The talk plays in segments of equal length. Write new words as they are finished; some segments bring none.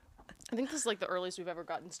I think this is like the earliest we've ever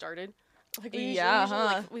gotten started. Like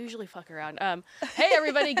we usually fuck around. Hey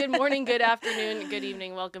everybody, good morning, good afternoon, good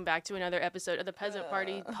evening. Welcome back to another episode of the Peasant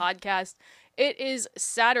Party podcast. It is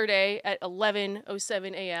Saturday at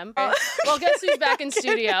 11:07 a.m. Well, guess who's back in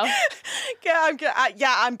studio?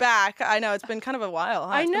 I'm back. I know it's been kind of a while.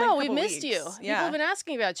 Huh? I know we weeks. missed you. Yeah. People have been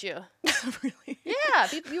asking about you. Really? Yeah,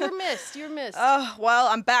 you were missed. You were missed. Oh well,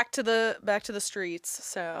 I'm back to the streets.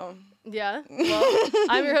 So yeah. Well,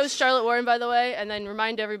 I'm your host Charlotte Warren, by the way, and then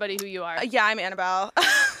remind everybody who you are. Yeah, I'm Annabelle.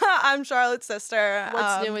 I'm Charlotte's sister.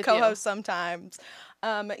 What's new with co-host sometimes.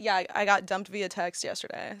 Yeah, I got dumped via text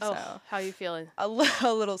yesterday. Oh, so how you feeling? A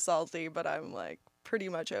little salty, but I'm like pretty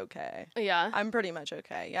much okay. Yeah. I'm pretty much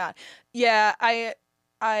okay. Yeah. Yeah, I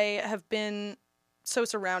have been so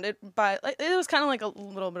surrounded by, like, it was kind of like a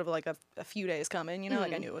little bit of like a few days coming, you know,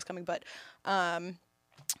 like I knew it was coming, but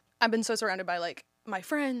I've been so surrounded by like my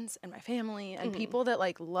friends and my family and people that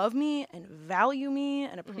like love me and value me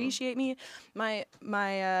and appreciate me. My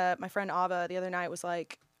friend Ava the other night was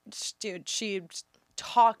like, dude, she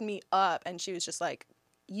talked me up and she was just like,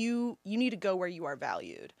 you need to go where you are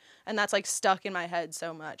valued. And that's like stuck in my head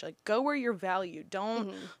so much. Like, go where you're valued.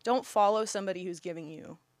 Don't follow somebody who's giving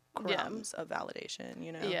you crumbs of validation,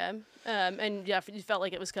 you know? Yeah. And yeah, you felt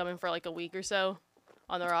like it was coming for like a week or so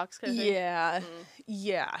on the rocks kind of thing?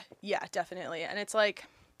 Yeah, definitely. And it's like,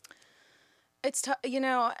 it's you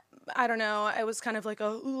know, I don't know. I was kind of like,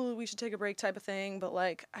 ooh, we should take a break type of thing. But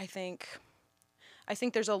like, I think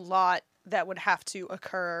there's a lot that would have to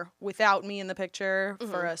occur without me in the picture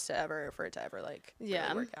for it to ever like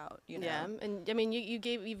really work out, you know? Yeah. And I mean,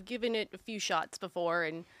 you've given it a few shots before,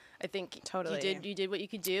 and I think totally you did what you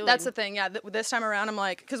could do. That's the thing. Yeah. This time around, I'm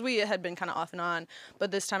like, because we had been kind of off and on,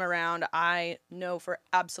 but this time around, I know for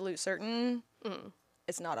absolute certain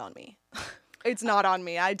it's not on me. It's not on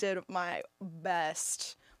me. I did my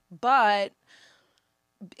best. But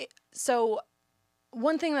so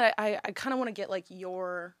one thing that I kind of want to get like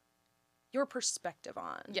your perspective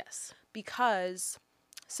on. Yes. Because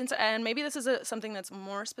and maybe this is something that's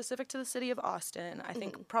more specific to the city of Austin. I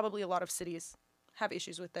think probably a lot of cities have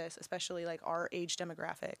issues with this, especially like our age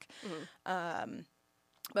demographic.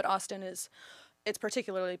 But Austin it's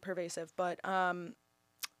particularly pervasive. But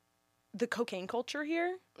the cocaine culture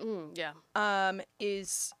here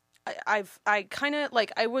is I kind of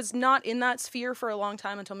like, I was not in that sphere for a long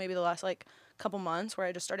time until maybe the last like couple months, where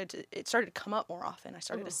I just started to come up more often. I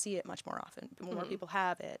started to see it much more often. More people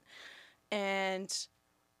have it, and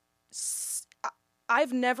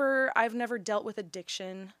I've never dealt with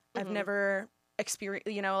addiction. I've never experienced,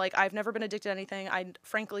 you know, like I've never been addicted to anything. I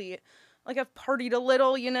frankly, like, I've partied a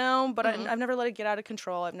little, you know, but I've never let it get out of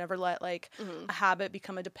control. I've never let like a habit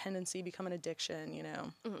become a dependency, become an addiction, you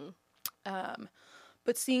know.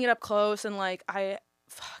 But seeing it up close and like,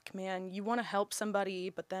 man, you want to help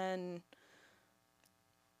somebody, but then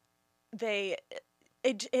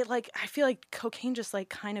it like, I feel like cocaine just like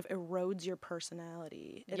kind of erodes your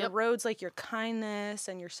personality. It erodes like your kindness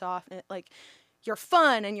and your softness, like you're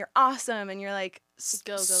fun and you're awesome and you're like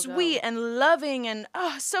sweet and loving and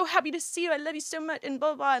so happy to see you. I love you so much and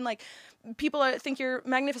blah, blah. And like people think you're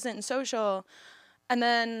magnificent and social. And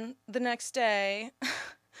then the next day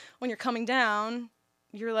when you're coming down,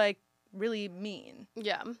 you're like really mean.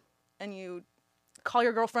 Yeah. And you call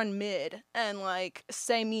your girlfriend mid and like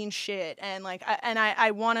say mean shit and like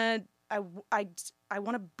I want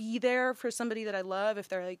to be there for somebody that I love if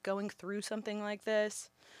they're like going through something like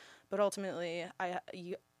this, but ultimately I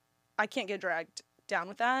can't get dragged down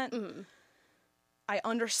with that. I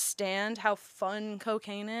understand how fun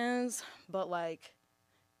cocaine is, but like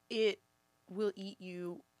it will eat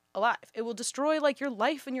you alive. It will destroy like your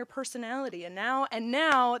life and your personality. And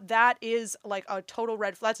now that is like a total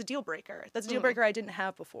red flag. That's a deal breaker. That's a deal breaker I didn't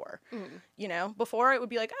have before. You know, before it would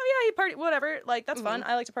be like, oh yeah, you party, whatever. Like that's fun.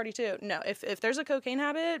 I like to party too. No, if there's a cocaine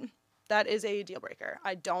habit, that is a deal breaker.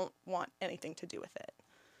 I don't want anything to do with it.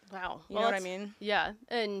 Wow. You know what I mean? Yeah.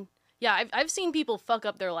 And yeah, I've seen people fuck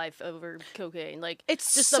up their life over cocaine. Like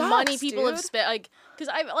it's just sucks, the money people dude. have spent. Like,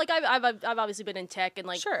 because I've obviously been in tech and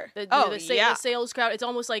like the sales crowd. It's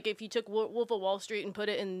almost like if you took Wolf of Wall Street and put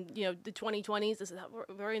it in, you know, the 2020s. This is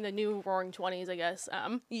we're in the new Roaring 20s, I guess. I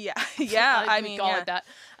mean, call it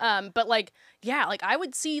that. But like, yeah, like I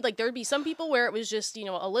would see like there'd be some people where it was just, you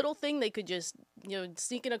know, a little thing they could just, you know,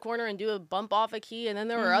 sneak in a corner and do a bump off a key, and then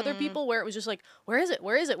there were other people where it was just like, where is it?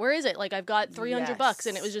 Like I've got $300,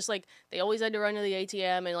 and it was just like they always had to run to the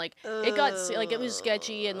ATM, and like it got like it was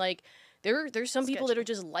sketchy, and like there's some people that are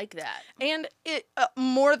just like that, and it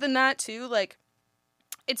more than that too, like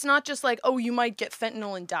it's not just like, oh, you might get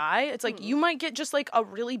fentanyl and die. It's like you might get just like a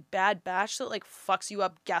really bad batch that like fucks you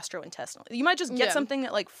up gastrointestinally. You might just get something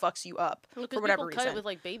that like fucks you up for whatever reason. Cut it with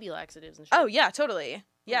like baby laxatives and shit. Oh yeah, totally.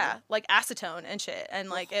 Yeah, like acetone and shit, and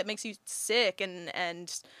like it makes you sick and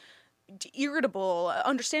irritable,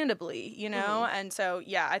 understandably, you know. And so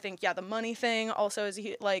yeah, I think the money thing also is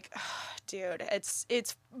like, dude, it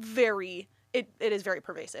is very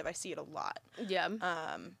pervasive. I see it a lot. Yeah.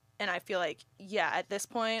 And I feel like, at this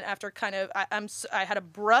point, after kind of, I had a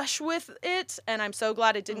brush with it, and I'm so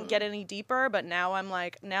glad it didn't get any deeper, but now I'm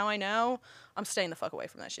like, now I know, I'm staying the fuck away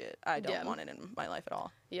from that shit. I don't want it in my life at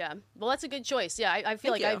all. Yeah. Well, that's a good choice. Yeah, I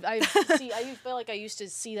feel like I feel like I used to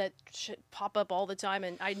see that shit pop up all the time,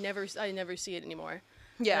 and I never see it anymore.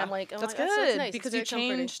 Yeah, and I'm like, that's good that's nice. Because you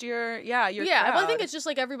changed your crowd. Well, I think it's just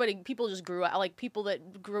like people just grew out, like people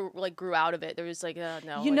that grew out of it. There was like,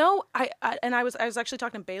 no. You know, I was actually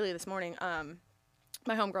talking to Bailey this morning,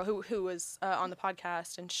 my homegirl who was on the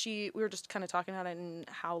podcast, and we were just kind of talking about it and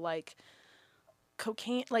how like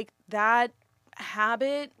cocaine, like that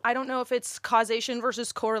habit. I don't know if it's causation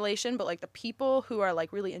versus correlation, but like the people who are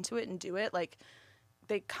like really into it and do it, like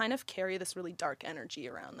they kind of carry this really dark energy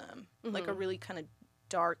around them, like a really kind of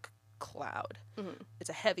dark cloud. It's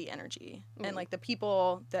a heavy energy. And like the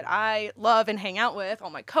people that I love and hang out with, all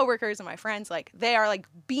my coworkers and my friends, like they are like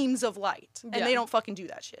beams of light, and they don't fucking do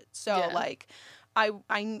that shit. So like I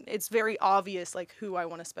it's very obvious like who I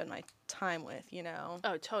want to spend my time with, you know.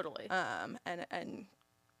 Oh, totally. And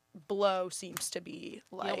blow seems to be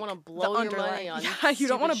like you don't want to blow your money on you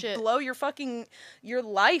don't want to blow your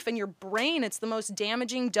life and your brain. It's the most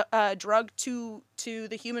damaging drug to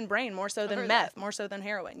the human brain, more so than meth, more so than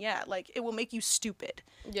heroin. Like it will make you stupid.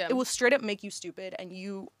 It will straight up make you stupid,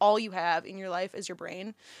 and all you have in your life is your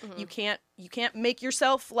brain. You can't make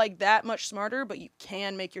yourself like that much smarter, but you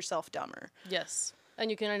can make yourself dumber. Yes. And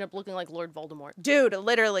you can end up looking like Lord Voldemort. Dude,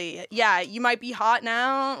 literally. Yeah, you might be hot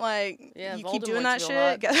now. Like, you Voldemort's keep doing that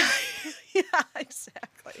shit. Yeah,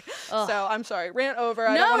 exactly. Ugh. So, I'm sorry. Rant over.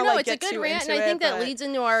 I don't wanna, it's a good rant, and I think that leads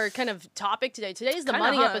into our kind of topic today. Today's the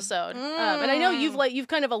money episode. And I know you've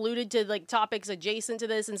kind of alluded to like topics adjacent to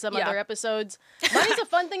this in some other episodes. Money's a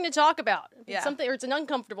fun thing to talk about. It's an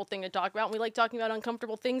uncomfortable thing to talk about, and we like talking about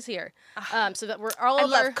uncomfortable things here. So that we're all I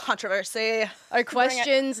love controversy. Our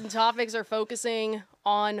questions and topics are focusing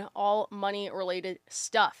on all money-related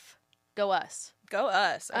stuff. Go us. Go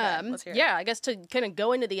us. Okay, let's hear it. Yeah, I guess to kind of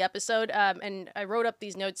go into the episode, and I wrote up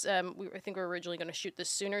these notes. I think we were originally going to shoot this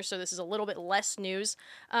sooner, so this is a little bit less news.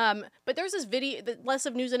 But there's this video, less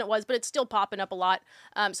of news than it was, but it's still popping up a lot.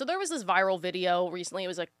 So there was this viral video recently. It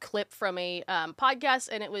was a clip from a podcast,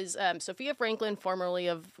 and it was Sophia Franklin, formerly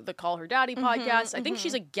of the Call Her Daddy podcast. I think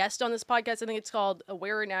she's a guest on this podcast. I think it's called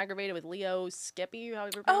Aware and Aggravated with Leo Skeppy,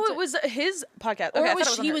 however you pronounce it. It was his podcast. Okay,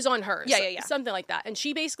 or he was on hers. Yeah. Something like that. And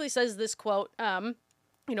she basically says this quote,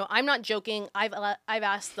 I'm not joking. I've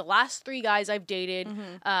asked the last 3 guys I've dated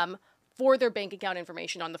for their bank account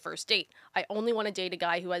information on the first date. I only want to date a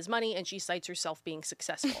guy who has money, and she cites herself being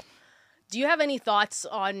successful. Do you have any thoughts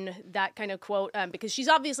on that kind of quote? Because she's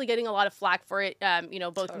obviously getting a lot of flack for it.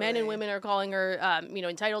 Both men and women are calling her,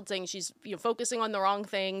 entitled, saying she's focusing on the wrong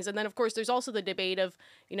things. And then, of course, there's also the debate of,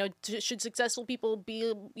 should successful people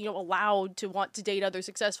be, allowed to want to date other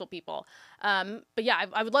successful people? But yeah,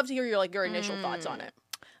 I would love to hear your initial thoughts on it.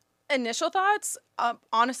 Initial thoughts?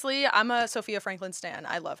 Honestly, I'm a Sophia Franklin stan.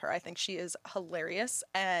 I love her. I think she is hilarious,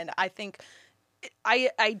 and I think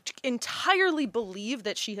I entirely believe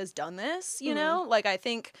that she has done this, you know? Like, I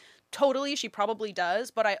think totally she probably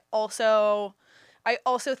does, but I also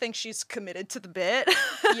think she's committed to the bit.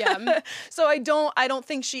 Yeah. So I don't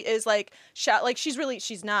think she is like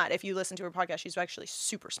she's not. If you listen to her podcast, she's actually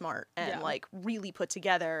super smart and like really put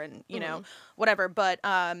together and, you know, whatever. But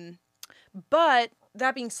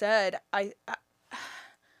that being said,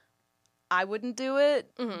 I wouldn't do it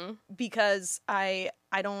because I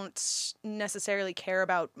don't necessarily care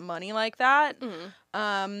about money like that.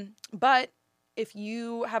 But if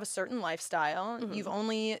you have a certain lifestyle, you've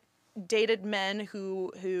only dated men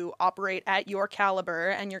who operate at your caliber,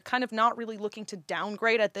 and you're kind of not really looking to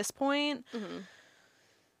downgrade at this point.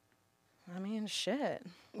 I mean, shit.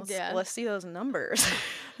 Let's see those numbers.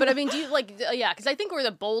 But I mean, do you because I think where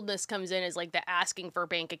the boldness comes in is like the asking for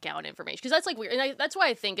bank account information, because that's like weird, and that's why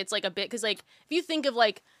I think it's like a bit, because like if you think of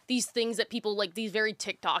like these things that people like, these very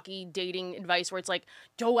TikTok-y dating advice where it's like,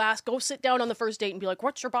 go sit down on the first date and be like,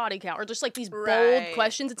 what's your body count, or just like these bold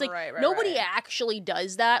questions. It's like nobody actually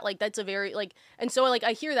does that. Like that's a very like, and so like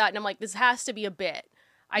I hear that and I'm like, this has to be a bit.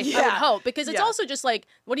 I would hope, because it's also just like,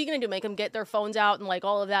 what are you going to do? Make them get their phones out and like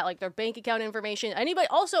all of that, like their bank account information. Anybody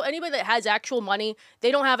that has actual money,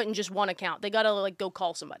 they don't have it in just one account. They got to like go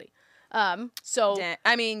call somebody. So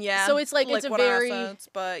I mean, so it's like it's a very assets,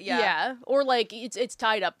 but or like it's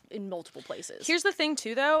tied up in multiple places. Here's the thing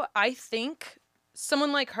too, though. I think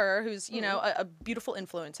someone like her, who's you know a beautiful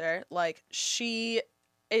influencer, like she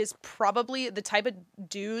is probably the type of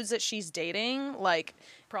dudes that she's dating, like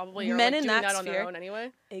probably men like in doing that on sphere. their own anyway.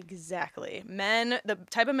 Exactly. Men, the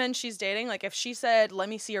type of men she's dating, like if she said, "Let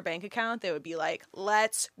me see your bank account," they would be like,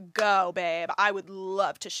 "Let's go, babe. I would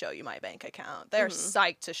love to show you my bank account." They're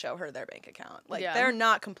psyched to show her their bank account. Like they're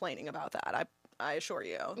not complaining about that. I assure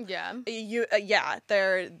you. Yeah.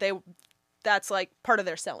 That's like part of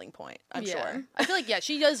their selling point, I'm sure. I feel like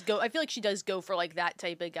she does go. I feel like she does go for like that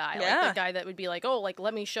type of guy, like the guy that would be like, "Oh, like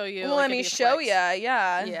let me show you." Well, like, let me show you. Yeah.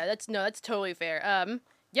 Yeah, that's totally fair.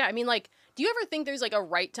 Yeah, I mean, like, do you ever think there's like a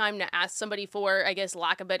right time to ask somebody for, I guess,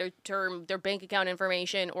 lack of a better term, their bank account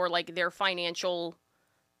information or like their financial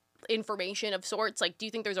information of sorts? Like, do you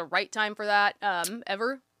think there's a right time for that?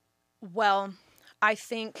 Ever? Well, I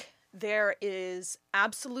think there is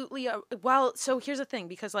absolutely so here's the thing,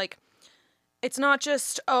 because like, it's not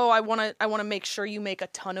just, I want to make sure you make a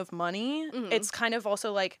ton of money. It's kind of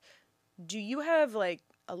also like, do you have like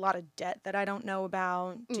a lot of debt that I don't know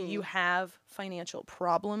about? Do you have financial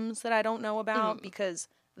problems that I don't know about? Because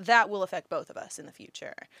that will affect both of us in the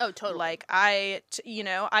future. Oh, totally. Like I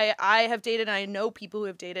have dated, and I know people who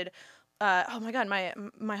have dated. Oh my God, my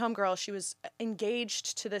homegirl, she was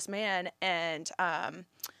engaged to this man, and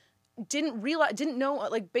didn't know,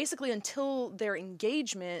 like, basically until their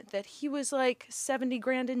engagement, that he was like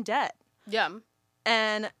 $70,000 in debt. Yeah.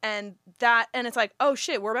 And it's like, oh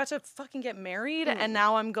shit, we're about to fucking get married, and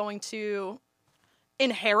now I'm going to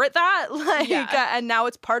inherit that, like, and now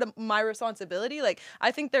it's part of my responsibility. Like, I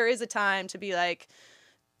think there is a time to be like,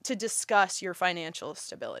 to discuss your financial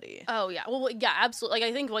stability. Oh yeah, well yeah, absolutely. Like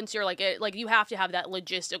I think once you're like you have to have that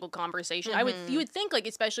logistical conversation. You would think, like,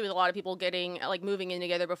 especially with a lot of people getting like moving in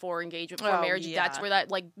together before engagement, before marriage, that's where that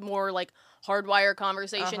like more like hardwire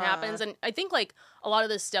conversation happens. And I think like a lot of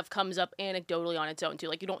this stuff comes up anecdotally on its own too.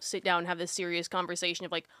 Like you don't sit down and have this serious conversation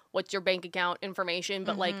of like what's your bank account information,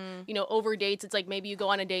 but like, you know, over dates, it's like maybe you go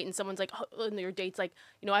on a date and someone's like, oh, and your date's like,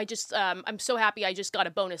 you know, I just I'm so happy I just got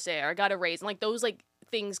a bonus there, I got a raise, and like those like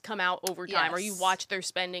things come out over time, or you watch their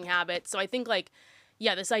spending habits. So I think like,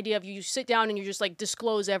 yeah, this idea of you sit down and you just like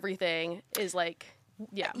disclose everything is like,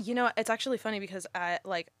 yeah. You know, it's actually funny because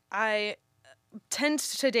I tend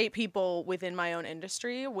to date people within my own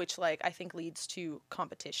industry, which like I think leads to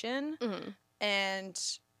competition. And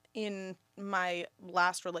in my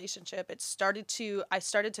last relationship, I started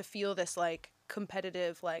to feel this like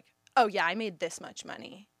competitive, like, oh yeah, I made this much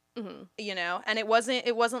money, you know, and it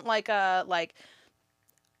wasn't like a like,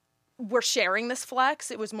 we're sharing this flex.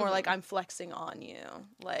 It was more like, I'm flexing on you,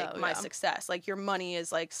 like my success. Like your money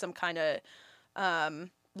is like some kind of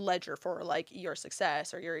ledger for like your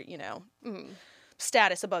success or your, you know,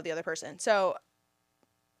 status above the other person. So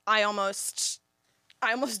I almost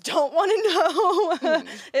don't want to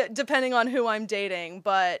know, depending on who I'm dating.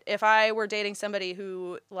 But if I were dating somebody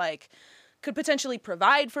who like could potentially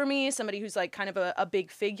provide for me, somebody who's like kind of a big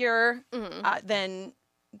figure, then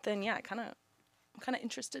yeah, I'm kind of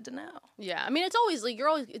interested to know. Yeah, I mean, it's always like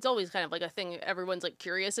it's always kind of like a thing everyone's like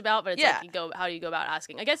curious about, but it's like how do you go about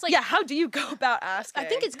asking? I guess like how do you go about asking? I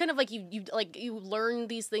think it's kind of like you learn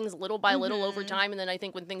these things little by little over time, and then I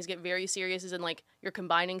think when things get very serious is in like you're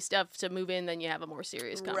combining stuff to move in, then you have a more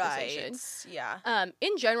serious conversation. Right. Yeah.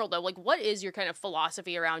 In general though, like what is your kind of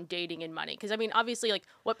philosophy around dating and money? Because I mean, obviously, like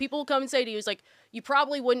what people come and say to you is like you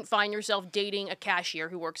probably wouldn't find yourself dating a cashier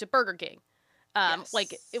who works at Burger King.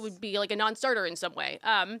 Like it would be like a non-starter in some way.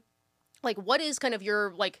 Like what is kind of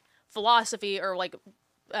your like philosophy or like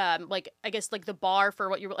I guess like the bar for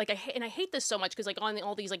what you're like, I hate this so much because like on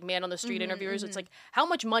all these like man on the street interviewers, it's like how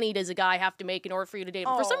much money does a guy have to make in order for you to date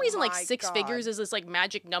him? For some reason, like six figures is this like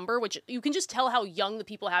magic number, which you can just tell how young the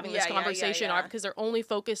people having this conversation are because they're only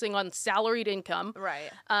focusing on salaried income,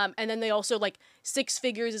 right? And then they also like six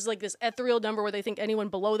figures is like this ethereal number where they think anyone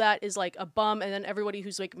below that is like a bum, and then everybody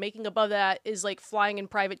who's like making above that is like flying in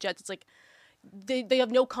private jets. It's like they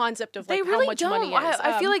have no concept of like how much money is.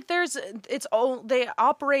 I feel like they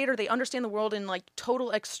operate or they understand the world in like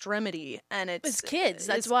total extremity, and it's kids.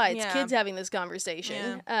 That's why it's kids having this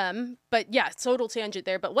conversation. Yeah. But yeah, total tangent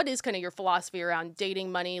there. But what is kind of your philosophy around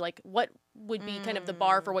dating, money? Like what would be kind of the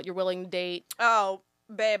bar for what you're willing to date? Oh,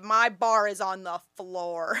 babe, my bar is on the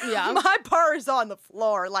floor. Yeah. My bar is on the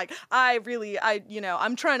floor. Like I'm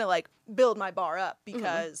trying to like build my bar up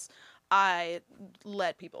because I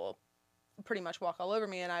let people pretty much walk all over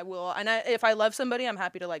me, and I will, and if I love somebody, I'm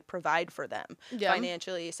happy to like provide for them,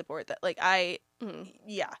 financially support that. Like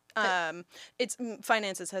it's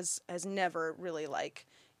finances has never really like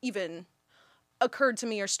even occurred to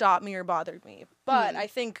me or stopped me or bothered me. But I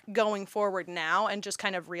think going forward now and just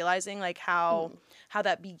kind of realizing like how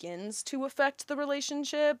that begins to affect the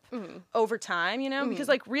relationship over time, you know, because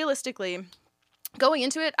like realistically going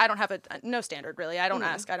into it, I don't have no standard really. I don't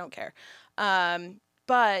ask, I don't care.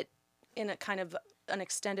 But in a kind of an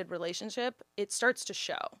extended relationship, it starts to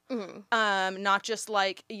show. Not just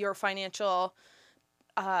like your financial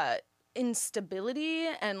instability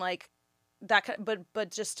and like that kind of, but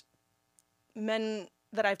just men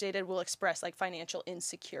that I've dated will express like financial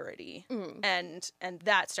insecurity, and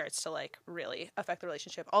that starts to like really affect the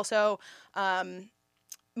relationship. Also,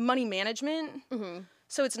 money management.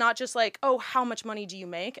 So it's not just like, oh, how much money do you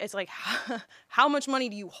make? It's like, how much money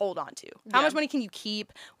do you hold on to? How much money can you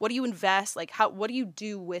keep? What do you invest? Like, what do you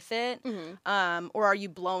do with it? Or are you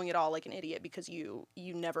blowing it all like an idiot because you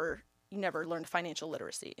never learned financial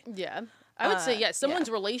literacy? Yeah. I would say, someone's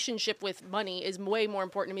relationship with money is way more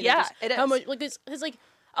important to me. Yeah, it is. How much, like, it's like,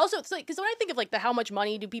 also, it's like, because when I think of like the how much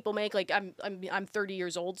money do people make, like I'm 30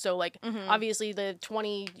 years old, so like obviously the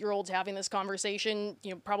 20-year-olds having this conversation,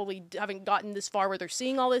 you know, probably haven't gotten this far where they're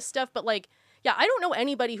seeing all this stuff, but like, yeah, I don't know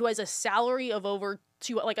anybody who has a salary of over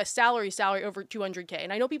salary over 200K,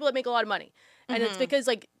 and I know people that make a lot of money, and it's because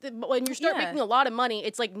like when you start making a lot of money,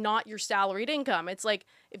 it's like not your salaried income. It's like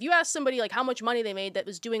if you ask somebody like how much money they made that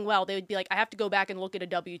was doing well, they would be like, I have to go back and look at a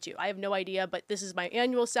W-2. I have no idea, but this is my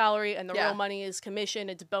annual salary, and the real money is commission,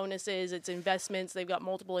 it's bonuses, it's investments. They've got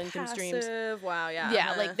multiple income streams. Wow, yeah.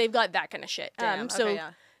 Yeah, like they've got that kind of shit. Damn,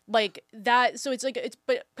 like that. So it's like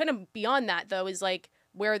but kind of beyond that though is like,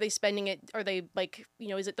 where are they spending it? Are they like, you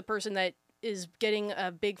know, is it the person that is getting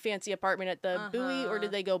a big fancy apartment at the Bowie, or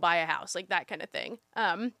did they go buy a house? Like that kind of thing.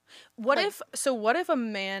 What if a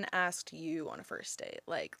man asked you on a first date,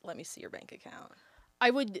 like, let me see your bank account? I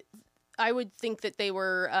would think that they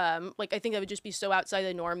were, like, I think that would just be so outside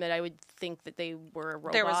the norm that I would think that they were a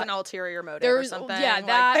robot. There was an ulterior motive or something. Yeah,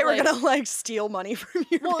 that. Like, they were going to, like, steal money from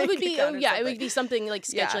you. Well, it would be, it would be something, like,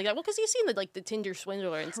 sketchy like that. Well, because you've seen, the Tinder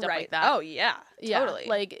swindler and stuff like that. Oh, yeah. Totally.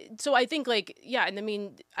 Like, so I think, like, yeah, and I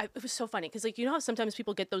mean, it was so funny, because, like, you know how sometimes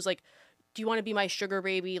people get those, like, do you want to be my sugar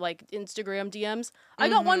baby, like, Instagram DMs? I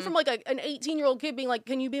got one from, like, an 18-year-old kid being like,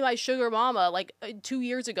 can you be my sugar mama, like, 2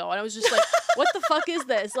 years ago? And I was just like, what the fuck is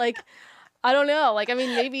this? Like, I don't know. Like, I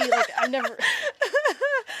mean, maybe, like, I've never...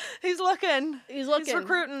 He's looking. He's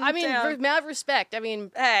recruiting. I mean, mad respect. I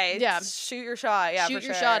mean... Hey, yeah. Shoot your shot. Yeah, shoot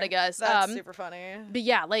your shot, I guess. That's super funny. But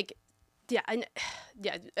yeah, like... Yeah, and...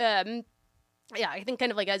 Yeah, yeah, I think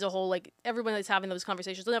kind of, like, as a whole, like, everyone that's having those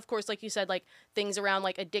conversations. And, of course, like you said, like, things around,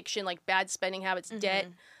 like, addiction, like, bad spending habits, debt.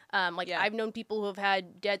 I've known people who have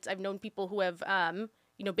had debts. I've known people who have...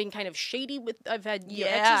 you know, been kind of shady with, I've had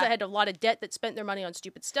exes that had a lot of debt that spent their money on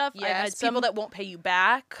stupid stuff. I've had people that won't pay you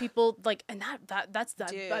back. People, like, and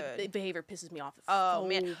that behavior pisses me off. Oh,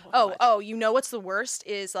 man. Oh, you know what's the worst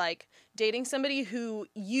is, like, dating somebody who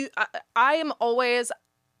I am always,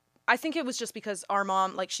 I think it was just because our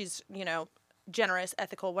mom, like, she's, you know, generous,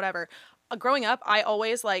 ethical, whatever. Growing up, I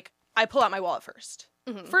always, like, I pull out my wallet first.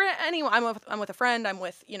 For anyone, I'm with a friend, I'm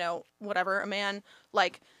with, you know, whatever, a man,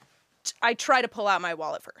 like, I try to pull out my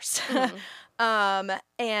wallet first.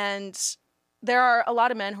 And there are a lot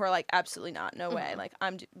of men who are like, absolutely not, no way. Like,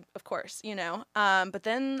 of course, you know. But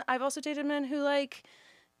then I've also dated men who, like,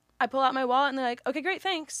 I pull out my wallet and they're like, okay, great,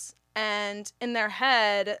 thanks. And in their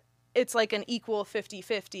head, it's like an equal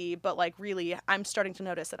 50-50, but, like, really, I'm starting to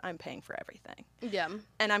notice that I'm paying for everything. Yeah.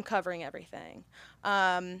 And I'm covering everything.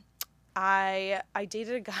 I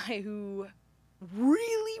dated a guy who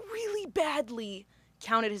really, really badly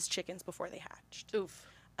counted his chickens before they hatched. Oof.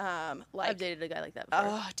 Like, I've dated a guy like that before.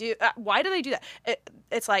 Oh, dude, why do they do that?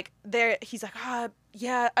 It's like he's like,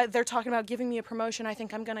 they're talking about giving me a promotion. I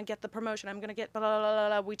think I'm gonna get the promotion. I'm gonna get blah blah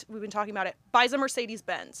blah blah. We've been talking about it. Buys a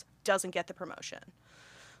Mercedes-Benz, doesn't get the promotion.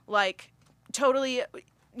 Like, totally,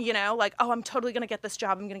 you know, like, oh, I'm totally gonna get this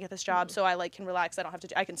job. I'm gonna get this job, so I, like, can relax. I don't have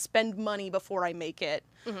to. I can spend money before I make it,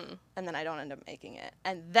 and then I don't end up making it,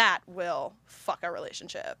 and that will fuck our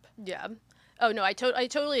relationship. Yeah. Oh, no, I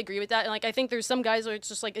totally agree with that. And, like, I think there's some guys where it's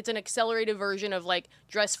just, like, it's an accelerated version of, like,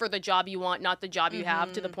 dress for the job you want, not the job you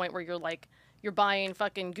have, to the point where you're, like, you're buying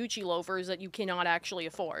fucking Gucci loafers that you cannot actually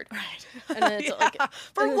afford. Right. And then it's like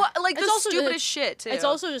for what? Like the stupidest shit too. It's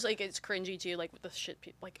also just like it's cringy too, like with the shit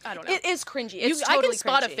people. Like I don't know. It is cringy. It's totally I can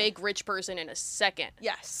spot cringy. a fake rich person in a second.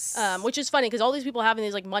 Yes. Which is funny because all these people having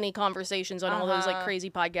these like money conversations on all those like crazy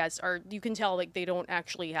podcasts are, you can tell like they don't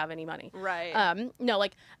actually have any money. Right. No,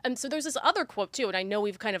 like so there's this other quote too, and I know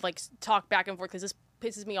we've kind of like talked back and forth because this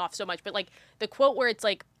pisses me off so much, but like the quote where it's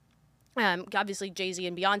like, obviously Jay-Z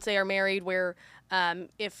and Beyonce are married, where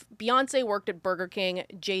if Beyonce worked at Burger King,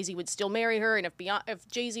 Jay-Z would still marry her, and if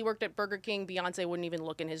Jay-Z worked at Burger King, Beyonce wouldn't even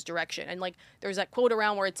look in his direction. And like there's that quote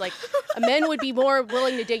around where it's like a man would be more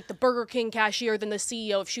willing to date the Burger King cashier than the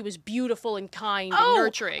CEO if she was beautiful and kind and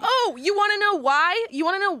nurturing. Oh, you want to know why? You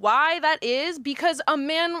want to know why that is? Because a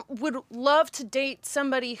man would love to date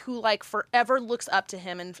somebody who like forever looks up to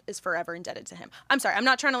him and is forever indebted to him. I'm sorry, I'm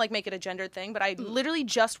not trying to like make it a gendered thing, but I literally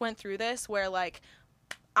just went through this where like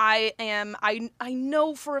I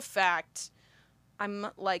know for a fact I'm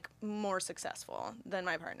like more successful than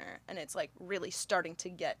my partner, and it's like really starting to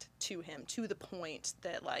get to him to the point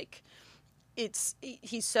that like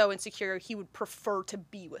he's so insecure he would prefer to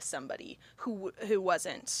be with somebody who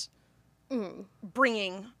wasn't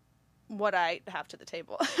bringing what I have to the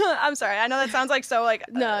table. I'm sorry, I know that sounds like so like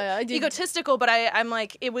egotistical, but I'm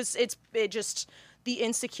like it just the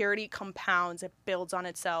insecurity compounds, it builds on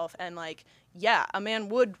itself, and like yeah, a man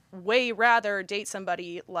would way rather date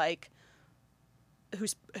somebody like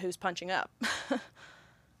who's punching up.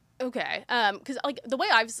 Okay, because like the way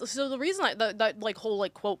the reason that like whole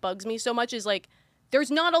like quote bugs me so much is like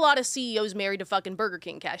there's not a lot of CEOs married to fucking Burger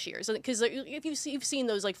King cashiers, because like, if you've seen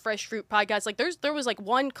those like Fresh Fruit podcasts, like there was like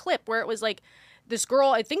one clip where it was like this girl,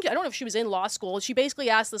 I don't know if she was in law school, she basically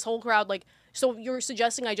asked this whole crowd like, so you're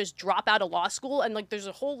suggesting I just drop out of law school? And like there's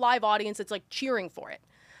a whole live audience that's like cheering for it.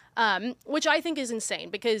 Which I think is insane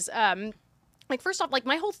because, like, first off, like,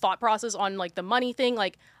 my whole thought process on, like, the money thing,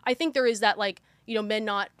 like, I think there is that, like, you know, men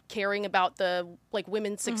not caring about the, like,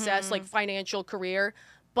 women's success, like, financial career,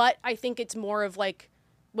 but I think it's more of, like,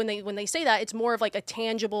 when they say that, it's more of, like, a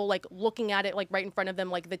tangible, like, looking at it, like, right in front of them,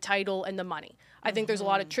 like, the title and the money. I think there's a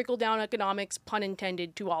lot of trickle-down economics, pun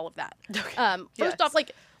intended, to all of that. Okay. First off,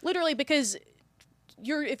 like, literally, because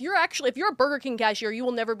if you're a Burger King cashier, you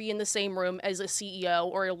will never be in the same room as a CEO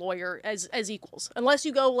or a lawyer as equals, unless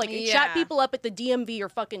you go like chat people up at the DMV or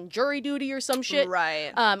fucking jury duty or some shit.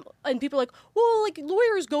 Right. And people are like, well, like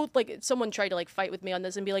lawyers go, like someone tried to like fight with me on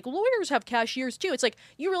this and be like, lawyers have cashiers too. It's like,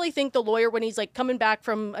 you really think the lawyer, when he's like coming back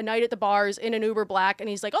from a night at the bars in an Uber Black and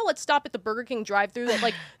he's like, oh, let's stop at the Burger King drive-thru, that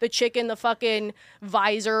like the chick in the fucking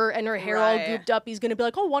visor and her hair all gooped up, he's gonna be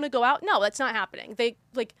like, oh, want to go out? No, that's not happening. They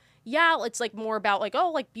like, yeah, it's like more about like,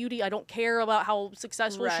 oh, like beauty. I don't care about how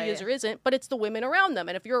successful she is or isn't, but it's the women around them.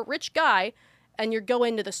 And if you're a rich guy and you're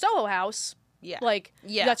going to the Soho House,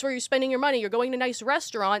 that's where you're spending your money. You're going to nice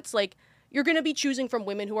restaurants. Like, you're going to be choosing from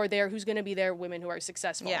women who are there. Who's going to be there? Women who are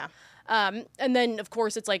successful. Yeah. And then of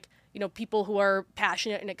course it's like, you know, people who are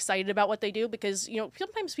passionate and excited about what they do, because, you know,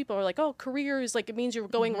 sometimes people are like, oh, careers, like it means you're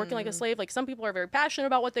going working like a slave. Like some people are very passionate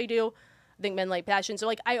about what they do. I think men like passion. So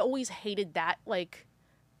like, I always hated that, like,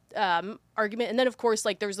 argument. And then of course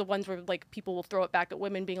like there's the ones where like people will throw it back at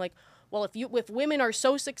women being like, well, if women are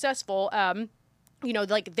so successful, you know,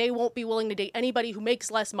 like they won't be willing to date anybody who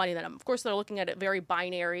makes less money than them. Of course they're looking at it very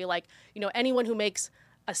binary, like, you know, anyone who makes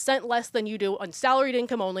a cent less than you do on salaried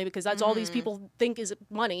income only, because that's all these people think is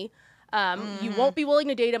money. You won't be willing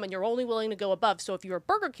to date them, and you're only willing to go above. So if you're a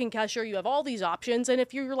Burger King cashier, you have all these options, and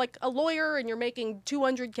if you're like a lawyer and you're making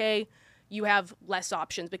 $200K, you have less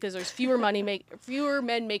options because there's fewer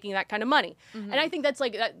men making that kind of money. And I think that's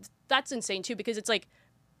like that's insane too, because it's like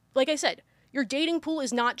I said, your dating pool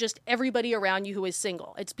is not just everybody around you who is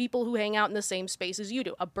single. It's people who hang out in the same space as you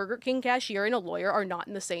do. A Burger King cashier and a lawyer are not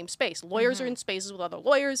in the same space. Lawyers are in spaces with other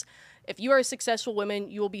lawyers. If you are a successful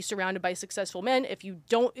woman, you will be surrounded by successful men. If you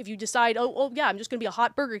decide, oh yeah, I'm just going to be a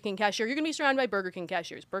hot Burger King cashier, you're going to be surrounded by Burger King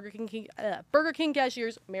cashiers. Burger King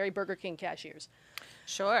cashiers marry Burger King cashiers.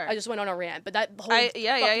 Sure. I just went on a rant, but that whole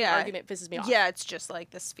argument pisses me off. Yeah, it's just like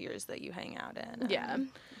the spheres that you hang out in.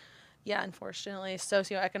 Yeah, unfortunately,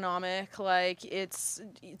 socioeconomic, like it's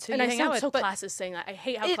to and I sound so classist saying that. I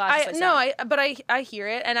hate how classist I sound. But I hear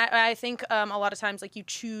it, and I think a lot of times like you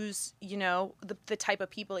choose, you know, the type of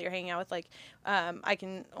people that you're hanging out with. Like, I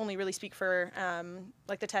can only really speak for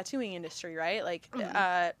like the tattooing industry, right? Like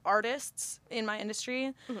artists in my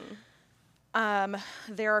industry.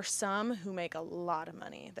 There are some who make a lot of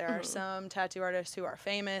money. There are some tattoo artists who are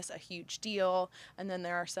famous, a huge deal, and then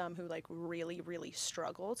there are some who like really, really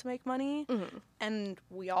struggle to make money. And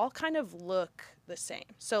we all kind of look the same.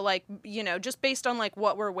 So like, you know, just based on like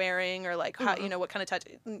what we're wearing or like how, you know, what kind of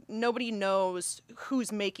tattoo, nobody knows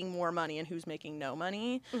who's making more money and who's making no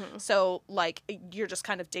money. So like you're just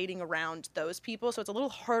kind of dating around those people. So it's a little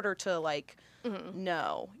harder to like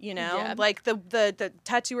know, you know? Yeah. Like the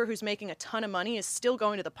tattooer who's making a ton of money is still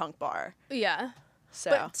going to the punk bar. Yeah. So.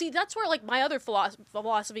 But see, that's where like my other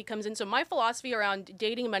philosophy comes in. So my philosophy around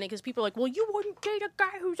dating money, because people are like, well, you wouldn't date a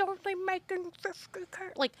guy who's only making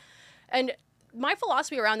 $50K. Like, and my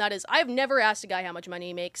philosophy around that is I've never asked a guy how much money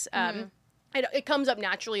he makes. It comes up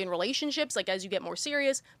naturally in relationships, like as you get more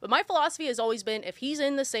serious. But my philosophy has always been, if he's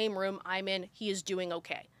in the same room I'm in, he is doing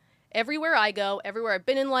okay. Everywhere I go, everywhere I've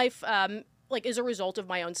been in life, like is a result of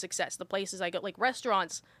my own success. The places I go, like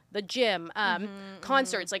restaurants, the gym,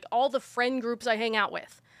 concerts, like all the friend groups I hang out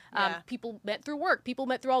with. People met through work, people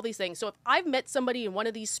met through all these things. So if I've met somebody in one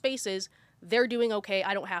of these spaces, they're doing okay.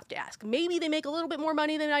 I don't have to ask. Maybe they make a little bit more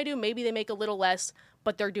money than I do. Maybe they make a little less,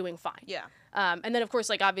 but they're doing fine. Yeah. And then, of course,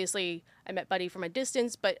 like, obviously, I met Buddy from a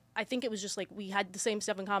distance, but I think it was just, like, we had the same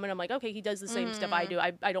stuff in common. I'm like, okay, he does the same stuff I do.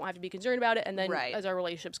 I don't have to be concerned about it. And then as our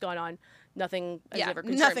relationship's gone on, nothing has ever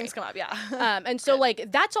concerned nothing's me. Come up, and so,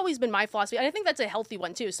 like, that's always been my philosophy. And I think that's a healthy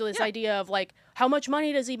one, too. So this idea of, like, how much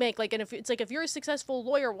money does he make? Like, and if it's like, if you're a successful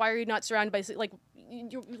lawyer, why are you not surrounded by, like,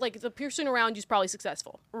 you're, like, the person around you's probably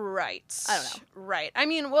successful. Right. I don't know. Right. I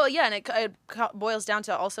mean, well, yeah, and it boils down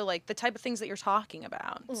to also, like, the type of things that you're talking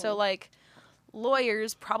about. So, like,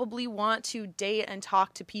 lawyers probably want to date and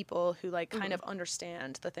talk to people who, like, kind of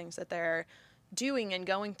understand the things that they're doing and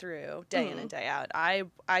going through day in and day out. I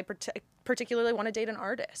particularly want to date an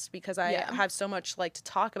artist because I have so much, like, to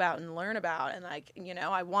talk about and learn about. And, like, you know,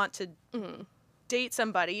 I want to date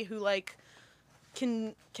somebody who, like,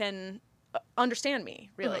 can understand me,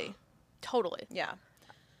 really. Totally. Yeah.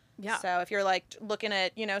 Yeah. So if you're, like, looking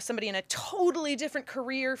at, you know, somebody in a totally different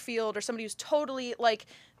career field or somebody who's totally, like,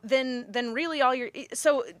 then really all you're...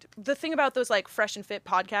 So the thing about those, like, Fresh and Fit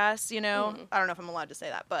podcasts, you know, I don't know if I'm allowed to say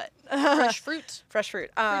that, but... Fresh fruit. Fresh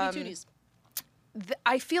fruit. Fruity tooties.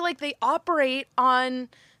 I feel like they operate on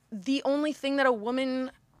the only thing that a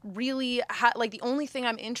woman really like the only thing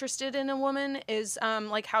I'm interested in a woman is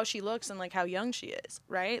like how she looks and like how young she is,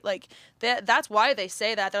 right? Like that's why they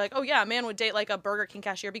say that. They're like, oh yeah, a man would date like a Burger King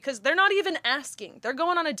cashier, because they're not even asking. They're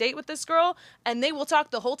going on a date with this girl and they will talk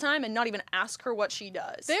the whole time and not even ask her what she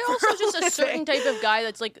does. They're also just a certain type of guy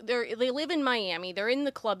that's like they live in Miami, they're in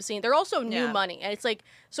the club scene, they're also new money, and it's like,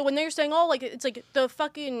 so when they're saying, oh, like, it's like the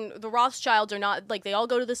Rothschilds are not, like, they all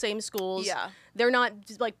go to the same schools. Yeah. They're not,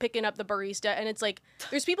 like, picking up the barista. And it's like,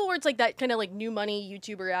 there's people where it's like that kind of, like, new money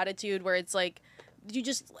YouTuber attitude where it's like, you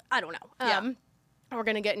just, I don't know. We're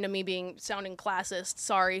going to get into me sounding classist.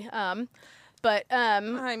 Sorry. But,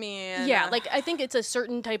 I mean, yeah, like, I think it's a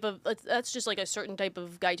certain type of, that's just, like, a certain type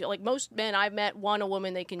of guy, too. Like, most men I've met want a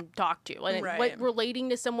woman they can talk to. And what relating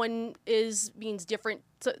to someone means different,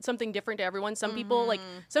 something different to everyone. Some people,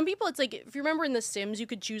 it's like, if you remember in The Sims, you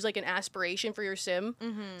could choose, like, an aspiration for your sim.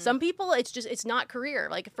 Some people, it's not career.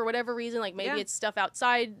 Like, for whatever reason, like, maybe it's stuff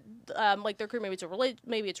outside, like, their career.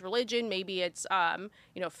 Maybe it's religion. Maybe it's,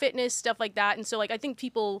 you know, fitness, stuff like that. And so, like, I think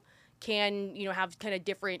people can, you know, have kind of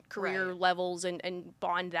different career levels and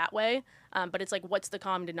bond that way. But it's like, what's the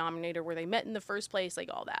common denominator where they met in the first place? Like,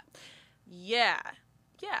 all that. Yeah,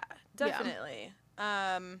 definitely.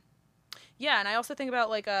 Yeah, and I also think about,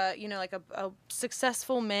 like, a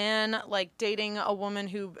successful man, like, dating a woman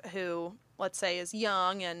who let's say is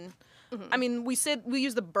young and I mean, we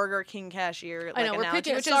use the Burger King cashier. Like, I know, we're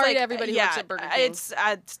analogy, picking. Sorry to everybody who works at Burger King.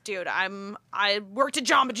 Dude, I worked at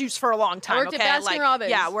Jamba Juice for a long time. I worked at Baskin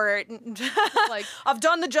Robbins. Yeah, like, I've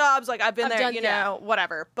done the jobs. Like, I've been there. You know,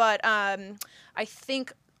 whatever. But I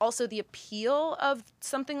think also the appeal of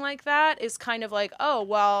something like that is kind of like, oh,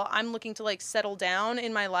 well, I'm looking to, like, settle down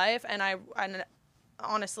in my life, and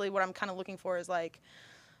honestly, what I'm kind of looking for is, like,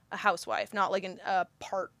 a housewife, not like a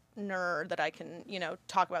partner that I can, you know,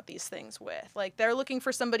 talk about these things with. Like, they're looking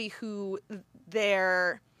for somebody who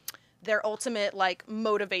their ultimate, like,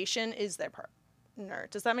 motivation is their partner.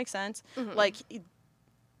 Does that make sense? Like,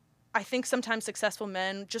 I think sometimes successful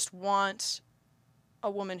men just want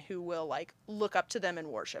a woman who will, like, look up to them and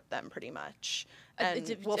worship them pretty much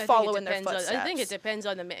and will follow in their footsteps. I think it depends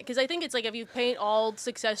on the man, because I think it's like, if you paint all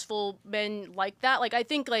successful men like that, like, I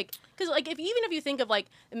think, like, because, like, even if you think of, like,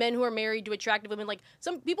 men who are married to attractive women, like,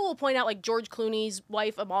 some people will point out, like, George Clooney's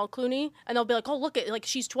wife, Amal Clooney, and they'll be like, oh, look at, like,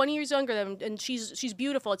 she's 20 years younger than him, and she's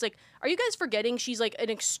beautiful. It's like, are you guys forgetting she's, like,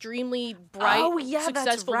 an extremely bright,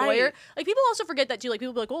 successful lawyer? Like, people also forget that too. Like,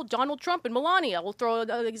 people be like, oh, Donald Trump and Melania. We'll throw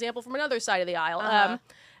an example from another side of the aisle.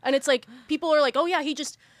 And it's like, people are like, oh yeah,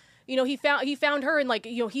 you know, he found her and like,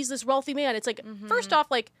 you know, he's this wealthy man. It's like, first off,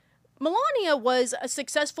 like, Melania was a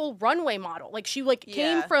successful runway model. Like, she, like,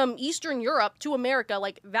 came from Eastern Europe to America.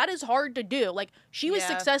 Like, that is hard to do. Like, she was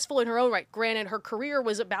successful in her own right. Granted, her career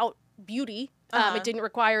was about beauty. It didn't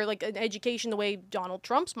require, like, an education the way Donald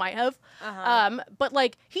Trump's might have. But,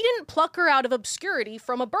 like, he didn't pluck her out of obscurity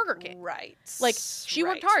from a Burger King. Right. Like, she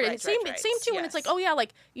worked hard. And same too when it's like, oh, yeah,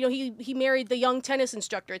 like, you know, he married the young tennis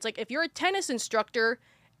instructor. It's like, if you're a tennis instructor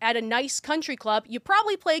at a nice country club, you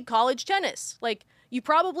probably played college tennis. Like, you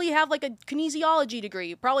probably have, like, a kinesiology degree.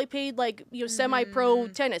 You probably played, like, you know, semi-pro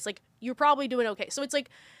tennis. Like, you're probably doing okay. So it's, like,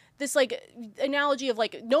 this, like, analogy of,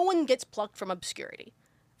 like, no one gets plucked from obscurity.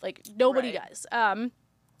 Like, nobody does.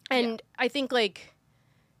 And I think, like,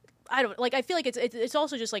 I don't, like, I feel like it's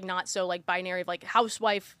also just, like, not so, like, binary of, like,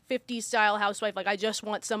 housewife, 50s style housewife. Like, I just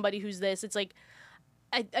want somebody who's this. It's, like,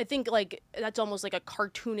 I think, like, that's almost like a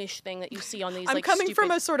cartoonish thing that you see on these, I'm like, coming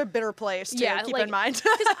from a sort of bitter place, too, keep in mind.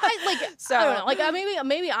 Because so. I don't know, like,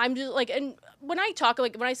 maybe I'm just, like, and when I talk,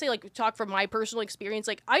 like, when I say, like, talk from my personal experience,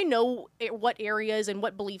 like, I know what areas and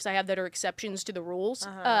what beliefs I have that are exceptions to the rules,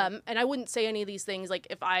 and I wouldn't say any of these things, like,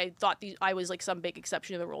 if I thought I was, like, some big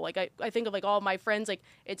exception to the rule. Like, I think of, like, all my friends, like,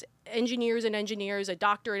 it's engineers, a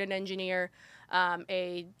doctor and an engineer,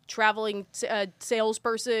 a traveling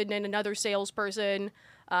salesperson and another salesperson,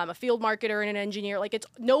 a field marketer and an engineer. Like, it's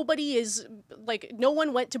nobody is like, no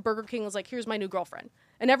one went to Burger King and was like, here's my new girlfriend,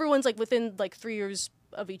 and everyone's like within like 3 years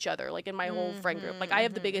of each other. Like, in my whole friend group, like, I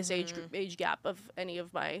have the biggest age gap of any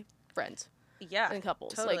of my friends. And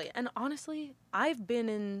couples, totally. Like, and honestly, I've been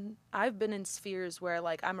in spheres where,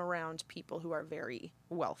 like, I'm around people who are very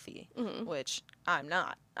wealthy, which I'm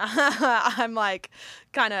not. I'm like,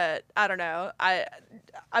 kind of, I don't know.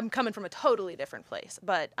 I'm coming from a totally different place.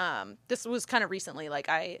 But this was kind of recently. Like,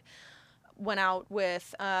 I went out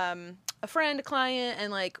with a friend, a client,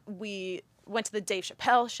 and, like, we went to the Dave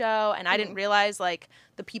Chappelle show, and I didn't realize, like,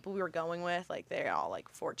 the people we were going with, like, they're all, like,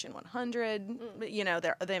 Fortune 100. You know,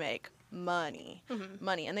 they make money,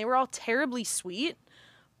 and they were all terribly sweet,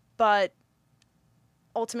 but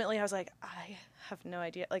ultimately I was like, I have no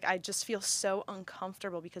idea. Like, I just feel so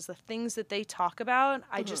uncomfortable because the things that they talk about,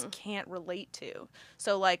 I just can't relate to.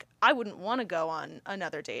 So, like, I wouldn't want to go on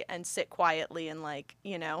another date and sit quietly and, like,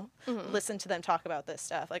 you know, listen to them talk about this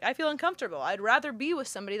stuff. Like, I feel uncomfortable. I'd rather be with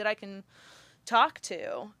somebody that I can talk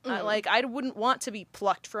to. Like, I wouldn't want to be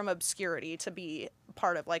plucked from obscurity to be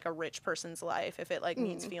part of, like, a rich person's life if it, like,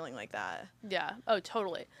 means feeling like that. Yeah. Oh,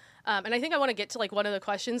 totally. And I think I want to get to, like, one of the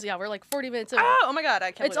questions. Yeah, we're like 40 minutes in. Oh my God,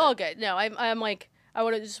 I can't. It's all good. No, I'm like, I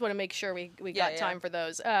just want to make sure we got time for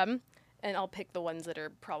those. And I'll pick the ones that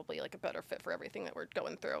are probably, like, a better fit for everything that we're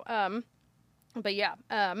going through. But yeah,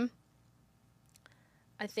 I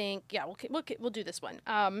think we'll do this one.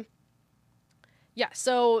 Yeah.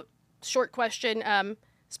 So, short question.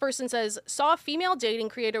 This person says, saw a female dating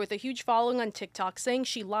creator with a huge following on TikTok saying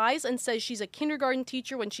she lies and says she's a kindergarten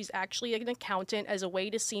teacher when she's actually an accountant as a way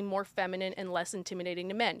to seem more feminine and less intimidating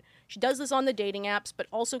to men. She does this on the dating apps, but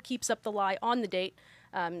also keeps up the lie on the date.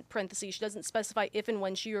 Parentheses, she doesn't specify if and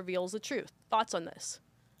when she reveals the truth. Thoughts on this?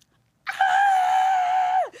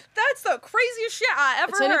 That's the craziest shit I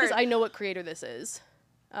ever heard. Because I know what creator this is.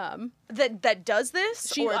 That does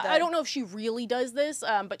this? I don't know if she really does this,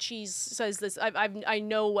 but she says this. I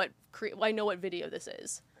know what video this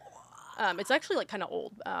is. It's actually, like, kind of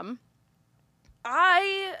old.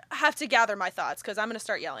 I have to gather my thoughts because I'm gonna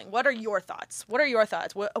start yelling. What are your thoughts?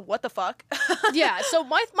 What the fuck? Yeah. So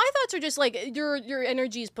my thoughts are just, like, your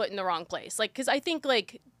energy is put in the wrong place. Like, because I think,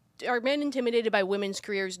 like, are men intimidated by women's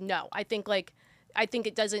careers? No. I think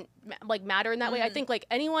it doesn't, like, matter in that way. I think, like,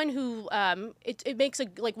 anyone who it makes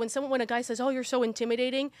when a guy says, "Oh, you're so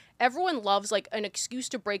intimidating," everyone loves, like, an excuse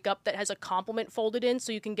to break up that has a compliment folded in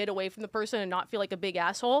so you can get away from the person and not feel like a big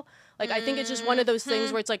asshole. Like, I think it's just one of those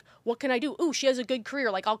things where it's like, what can I do? Ooh, she has a good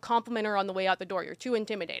career. Like, I'll compliment her on the way out the door. You're too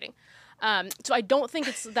intimidating. So I don't think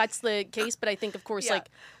that's the case, but I think, of course, like,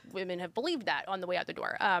 women have believed that on the way out the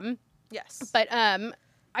door. Yes. But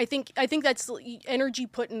I think that's energy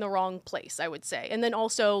put in the wrong place, I would say. And then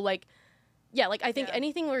also, like, yeah, like, I think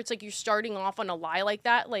anything where it's, like, you're starting off on a lie like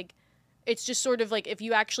that, like, it's just sort of, like, if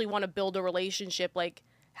you actually want to build a relationship, like,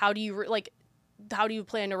 how do you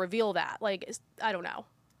plan to reveal that? Like, I don't know.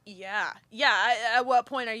 Yeah. At what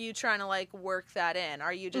point are you trying to, like, work that in?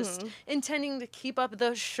 Are you just intending to keep up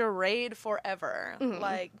the charade forever?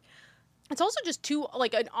 Like, it's also just too,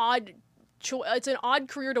 like, it's an odd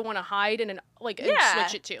career to want to hide and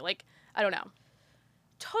switch it to. Like, I don't know.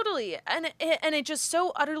 Totally. And it just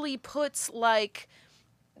so utterly puts, like,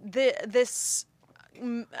 this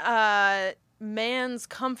man's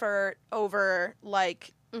comfort over,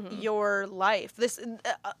 like, your life. This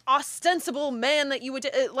ostensible man that you would,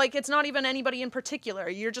 like, it's not even anybody in particular.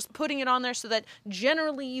 You're just putting it on there so that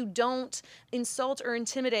generally you don't insult or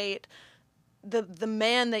intimidate the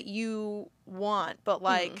man that you want. But,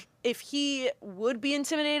 like, if he would be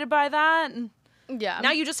intimidated by that,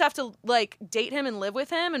 now you just have to, like, date him and live with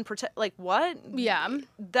him and protect, like, what? Yeah.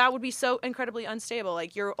 That would be so incredibly unstable.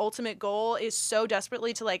 Like, your ultimate goal is so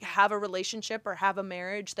desperately to, like, have a relationship or have a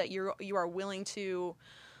marriage that you are willing to,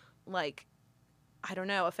 like, I don't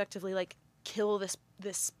know, effectively, like, kill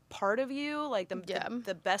this part of you, like,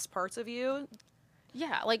 the best parts of you.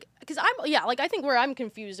 Yeah, like, because I think where I'm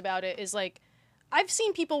confused about it is, like, I've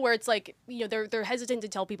seen people where it's like, you know, they're hesitant to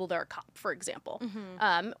tell people they're a cop, for example,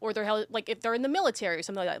 or they're like if they're in the military or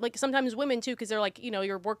something like that. Like sometimes women too, because they're like, you know,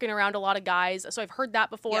 you're working around a lot of guys. So I've heard that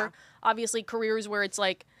before. Yeah. Obviously, careers where it's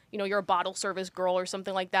like, you know, you're a bottle service girl or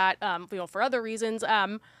something like that. You know, for other reasons.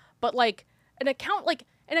 But like an accountant,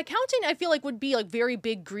 I feel like would be like very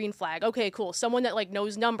big green flag. Okay, cool. Someone that like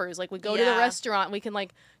knows numbers, like would go to the restaurant and we can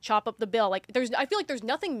like chop up the bill. Like I feel like there's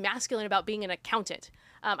nothing masculine about being an accountant.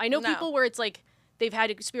 I know people where it's like, they've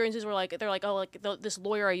had experiences where, like, they're like, oh, like, this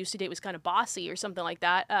lawyer I used to date was kind of bossy or something like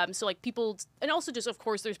that. So, like, people... And also just, of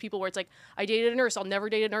course, there's people where it's like, I dated a nurse, I'll never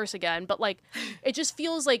date a nurse again. But, like, it just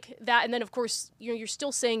feels like that. And then, of course, you know, you're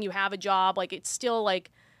still saying you have a job. Like, it's still,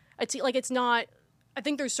 like... It's not... I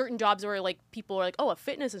think there's certain jobs where, like, people are like, oh, a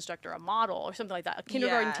fitness instructor, a model, or something like that. A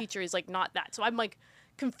kindergarten teacher is, like, not that. So I'm, like,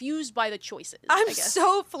 confused by the choices, I guess.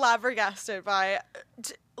 So flabbergasted by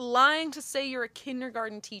lying to say you're a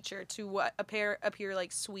kindergarten teacher to appear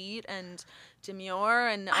like sweet and demure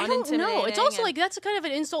and unintimidating. I don't know. It's also like that's kind of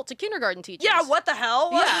an insult to kindergarten teachers. Yeah, what the hell?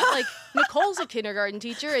 Yeah, like Nicole's a kindergarten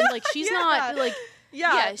teacher and like she's not like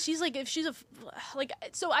she's like if she's a like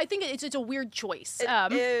so I think it's a weird choice.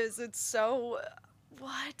 It is. It's so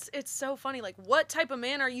what? It's so funny. Like what type of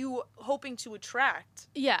man are you hoping to attract?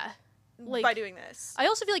 Yeah. Like, by doing this. I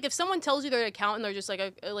also feel like if someone tells you they're an accountant, they're just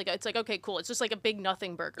like it's like, okay, cool. It's just like a big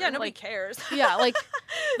nothing burger. Yeah, nobody like, cares. Yeah, like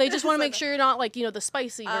they just want to make sure you're not like, you know, the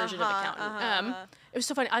spicy version of accountant. It was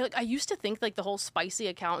so funny. I used to think like the whole spicy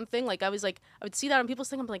accountant thing, like I would see that on people's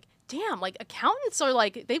thing. I'm like, damn, like accountants are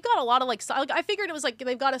like, they've got a lot of like I figured it was like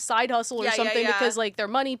they've got a side hustle or something because like they're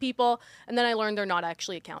money people. And then I learned they're not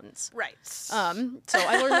actually accountants. Right. So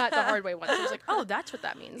I learned that the hard way once. I was like, oh, that's what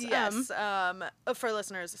that means. Yes. For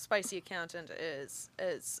listeners, a spicy accountant is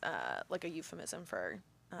like a euphemism for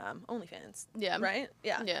OnlyFans. Yeah. Right?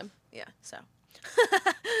 Yeah. Yeah. Yeah. So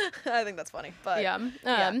I think that's funny. But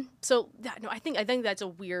so no, I think that's a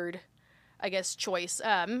weird, I guess, choice.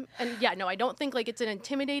 And yeah, no, I don't think like it's an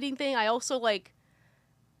intimidating thing. I also like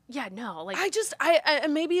like I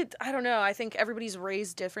maybe I don't know. I think everybody's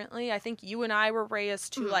raised differently. I think you and I were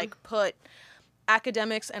raised to like put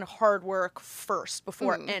academics and hard work first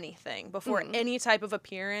before anything, before any type of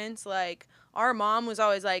appearance. Like our mom was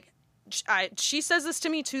always like, she says this to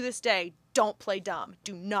me to this day, don't play dumb.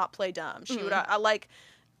 Do not play dumb. She would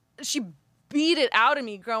she beat it out of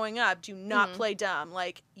me growing up. Do not play dumb.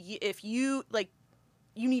 Like if you like,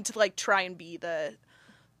 you need to like try and be the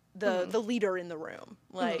leader in the room.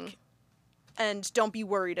 Like, and don't be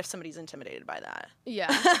worried if somebody's intimidated by that. Yeah.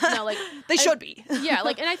 No, like they should be. Yeah.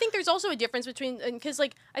 Like, and I think there's also a difference between, because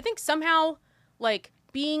like, I think somehow like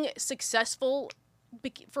being successful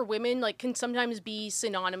for women, like can sometimes be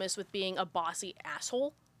synonymous with being a bossy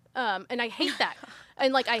asshole. And I hate that.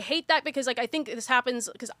 And like, I hate that because like, I think this happens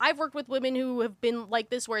because I've worked with women who have been like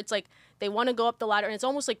this, where it's like, they want to go up the ladder and it's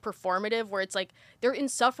almost like performative, where it's like, they're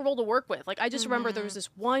insufferable to work with. Like, I just remember there was this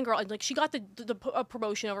one girl and like, she got a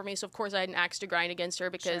promotion over me. So of course I had an axe to grind against her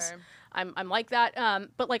because I'm like that.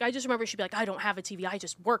 But like, I just remember she'd be like, I don't have a TV. I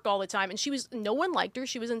just work all the time. And no one liked her.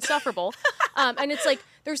 She was insufferable. And it's like,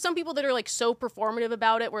 there's some people that are like so performative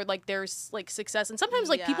about it, where like there's like success. And sometimes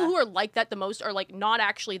like people who are like that the most are like not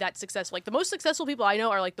actually that successful. Like the most successful people I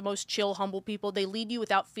know are like the most chill, humble people. They lead you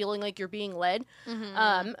without feeling like you're being led.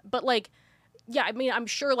 But like, yeah, I mean, I'm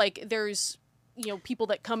sure like there's, you know, people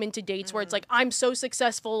that come into dates where it's like, I'm so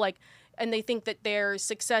successful, like, and they think that their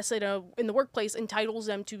success in the workplace entitles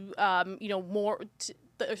them to, you know, more.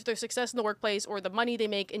 Their success in the workplace or the money they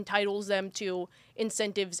make entitles them to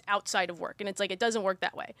incentives outside of work, and it's like it doesn't work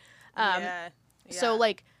that way. So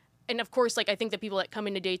like, and of course, like, I think the people that come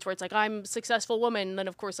into dates where it's like, I'm a successful woman, and then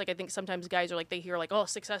of course, like, I think sometimes guys are like, they hear like, oh,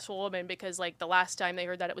 successful woman, because like the last time they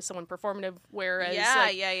heard that it was someone performative, whereas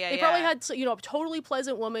they probably had, you know, a totally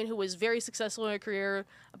pleasant woman who was very successful in her career,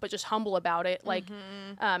 but just humble about it, like,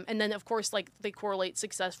 and then of course, like, they correlate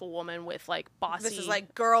successful woman with like bossy. This is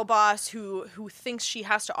like girl boss who thinks she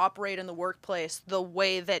has to operate in the workplace the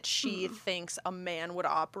way that she thinks a man would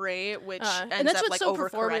operate, which ends up like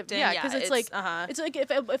overcorrecting. Yeah, because it's like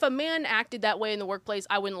if a man acted that way in the workplace,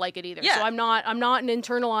 I wouldn't like it either. So I'm not an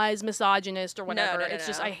internalized misogynist or whatever. No, it's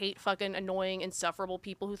just I hate fucking annoying, insufferable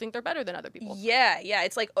people who think they're better than other people. Yeah,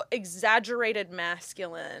 it's like exaggerated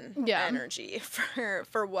masculine energy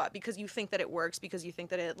for what? Because you think that it works, because you think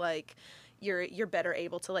that it like you're better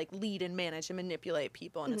able to like lead and manage and manipulate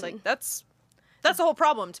people, and it's like that's the whole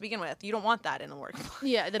problem to begin with. You don't want that in the workplace.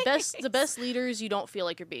 Yeah, the best leaders, you don't feel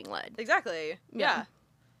like you're being led. Exactly. Yeah.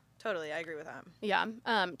 Totally, I agree with that. Yeah,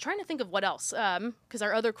 trying to think of what else, because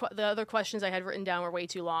the other questions I had written down were way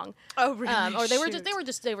too long. Oh, really? Or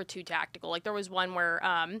they were too tactical. Like there was one where,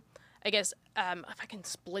 I guess, if I can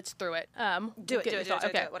split through it, do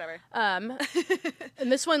it, whatever.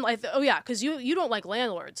 And this one, like, because you don't like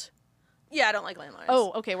landlords. Yeah, I don't like landlords.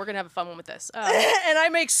 Oh, okay, we're gonna have a fun one with this. And I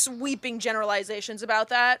make sweeping generalizations about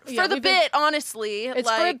that for the bit. Honestly, it's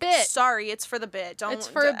like, for a bit. Sorry, it's for the bit. Don't. It's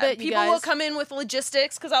for a bit. People will come in with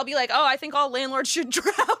logistics because I'll be like, oh, I think all landlords should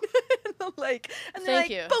drown. Like, and they're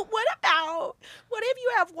like, but what if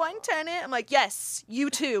you have one tenant? I'm like, yes, you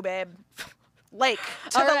too, babe. Lake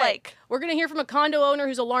to the lake. We're gonna hear from a condo owner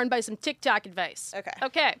who's alarmed by some TikTok advice.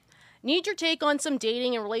 Okay. Need your take on some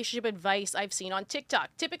dating and relationship advice I've seen on TikTok.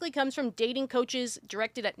 Typically comes from dating coaches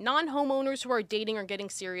directed at non-homeowners who are dating or getting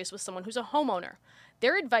serious with someone who's a homeowner.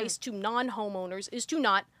 Their advice to non-homeowners is to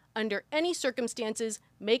not, under any circumstances,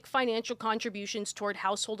 make financial contributions toward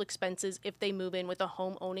household expenses if they move in with a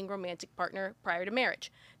home-owning romantic partner prior to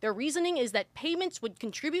marriage. Their reasoning is that payments would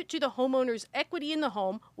contribute to the homeowner's equity in the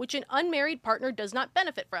home, which an unmarried partner does not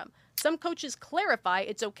benefit from. Some coaches clarify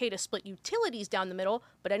it's okay to split utilities down the middle,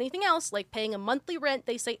 but anything else, like paying a monthly rent,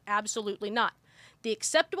 they say absolutely not. The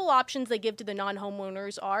acceptable options they give to the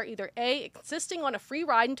non-homeowners are either A, insisting on a free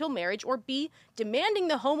ride until marriage, or B, demanding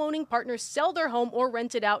the homeowning partners sell their home or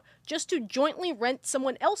rent it out just to jointly rent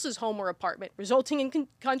someone else's home or apartment, resulting in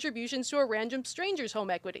contributions to a random stranger's home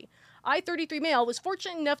equity. I, 33 male, was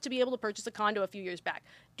fortunate enough to be able to purchase a condo a few years back.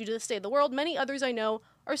 Due to the state of the world, many others I know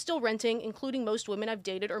are still renting, including most women I've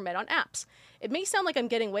dated or met on apps. It may sound like I'm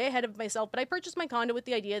getting way ahead of myself, but I purchased my condo with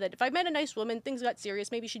the idea that if I met a nice woman, things got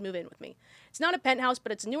serious, maybe she'd move in with me. It's not a penthouse,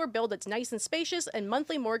 but it's a newer build that's nice and spacious, and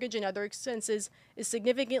monthly mortgage and other expenses is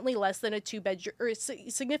significantly less than a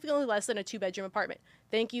two-bedroom apartment.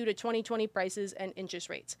 Thank you to 2020 prices and interest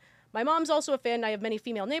rates. My mom's also a fan, and I have many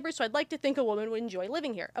female neighbors, so I'd like to think a woman would enjoy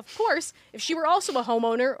living here. Of course, if she were also a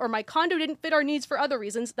homeowner, or my condo didn't fit our needs for other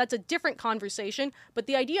reasons, that's a different conversation, but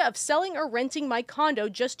the idea of selling or renting my condo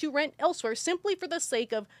just to rent elsewhere simply for the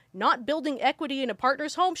sake of not building equity in a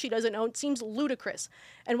partner's home she doesn't own seems ludicrous.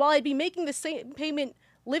 And while I'd be making the same payment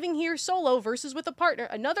living here solo versus with a partner,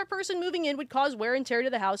 another person moving in would cause wear and tear to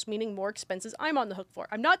the house, meaning more expenses I'm on the hook for.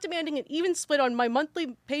 I'm not demanding an even split on my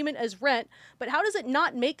monthly payment as rent, but how does it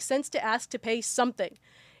not make sense to ask to pay something?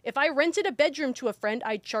 If I rented a bedroom to a friend,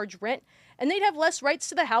 I'd charge rent, and they'd have less rights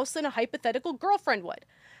to the house than a hypothetical girlfriend would.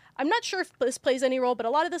 I'm not sure if this plays any role, but a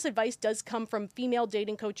lot of this advice does come from female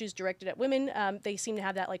dating coaches directed at women. They seem to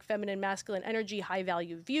have that like feminine, masculine energy, high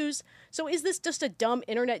value views. So is this just a dumb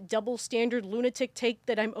internet double standard lunatic take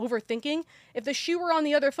that I'm overthinking? If the shoe were on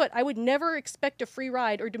the other foot, I would never expect a free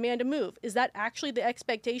ride or demand a move. Is that actually the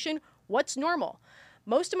expectation? What's normal?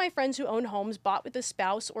 Most of my friends who own homes bought with a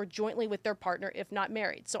spouse or jointly with their partner if not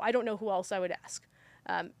married. So I don't know who else I would ask.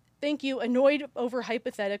 Thank you. Annoyed over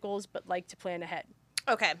hypotheticals, but like to plan ahead.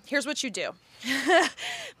 Okay, here's what you do.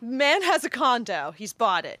 Man has a condo. He's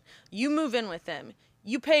bought it. You move in with him.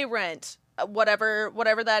 You pay rent, whatever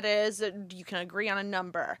that is. You can agree on a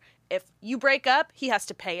number. If you break up, he has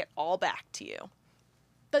to pay it all back to you.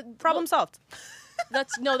 Problem solved.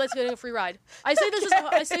 That's getting a free ride. I say this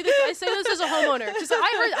as a homeowner because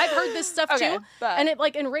I've heard this stuff too, and it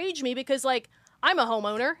like enraged me because like I'm a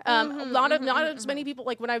homeowner. Not as many people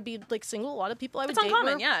like when I'd be like single. A lot of people I would date. It's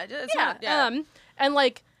uncommon, yeah. And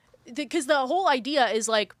like because the whole idea is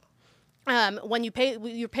like when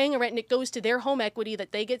you're paying a rent and it goes to their home equity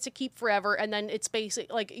that they get to keep forever, and then it's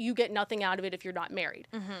basic like you get nothing out of it if you're not married.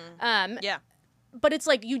 But it's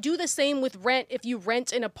like you do the same with rent if you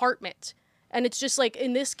rent an apartment. And it's just like,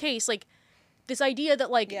 in this case, like, this idea that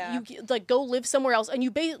like you like go live somewhere else and you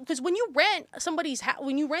because when you rent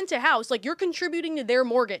when you rent a house, like you're contributing to their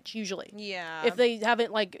mortgage usually. Yeah. If they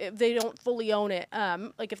haven't like if they don't fully own it,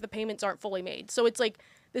 like if the payments aren't fully made. So it's like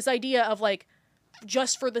this idea of like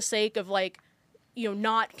just for the sake of like, you know,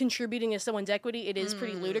 not contributing to someone's equity, it is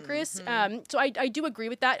pretty ludicrous. So I do agree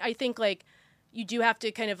with that. I think like you do have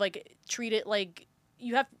to kind of like treat it like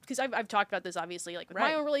you have, because I've talked about this obviously like with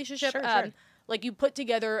my own relationship. Sure. Like you put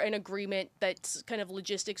together an agreement that's kind of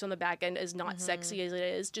logistics on the back end as not sexy as it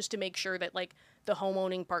is, just to make sure that like the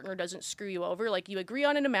homeowning partner doesn't screw you over. Like you agree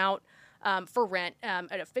on an amount for rent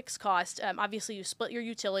at a fixed cost. Obviously you split your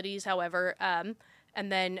utilities, however,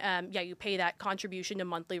 and then you pay that contribution to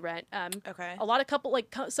monthly rent. Okay. A lot of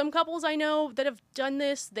some couples I know that have done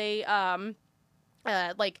this, they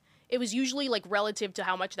like it was usually like relative to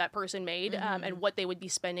how much that person made and what they would be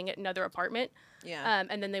spending at another apartment. Yeah.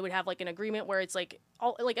 And then they would have like an agreement where it's like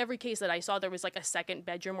every case that I saw, there was like a second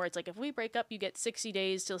bedroom where it's like, if we break up, you get 60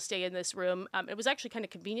 days to stay in this room. It was actually kind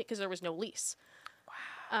of convenient because there was no lease.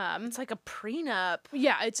 It's like a prenup.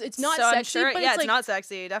 Yeah, it's not sexy. I'm sure, but it's not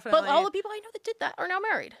sexy, definitely. But all the people I know that did that are now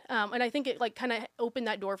married. And I think it like kind of opened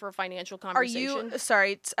that door for a financial conversation. Are you,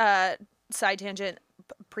 sorry, side tangent,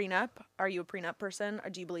 prenup? Are you a prenup person? Or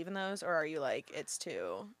do you believe in those? Or are you like, it's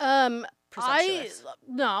too presumptuous?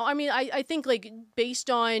 I think like based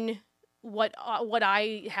on what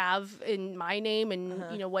I have in my name and,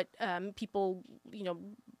 you know, what people, you know,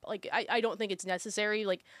 like, I don't think it's necessary.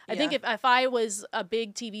 Like, I think if I was a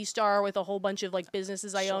big TV star with a whole bunch of, like,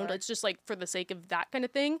 businesses I owned, it's just, like, for the sake of that kind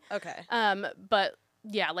of thing. Okay. But,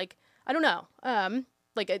 yeah, like, I don't know.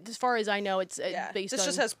 Like, as far as I know, it's based on... This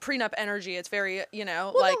just has prenup energy. It's very, you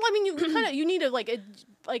know, well, like... no, I mean, you need to, like,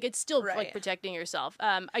 it's still, like, protecting yourself.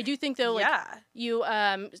 I do think, though, like,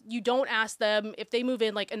 you don't ask them, if they move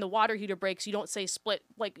in, like, and the water heater breaks, you don't say split,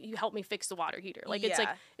 like, you help me fix the water heater. Like, it's like,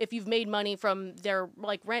 if you've made money from their,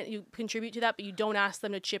 like, rent, you contribute to that, but you don't ask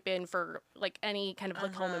them to chip in for, like, any kind of,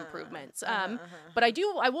 like, home improvements. But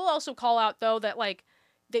I will also call out, though, that, like,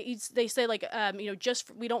 they say like you know,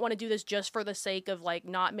 we don't want to do this just for the sake of like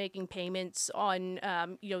not making payments on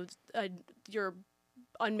you know your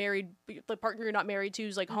unmarried, the partner you're not married to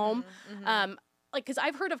is like home. Like, because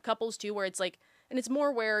I've heard of couples too where it's like, and it's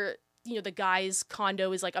more where, you know, the guy's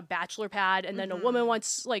condo is like a bachelor pad, and then a woman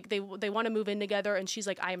wants, like, they want to move in together, and she's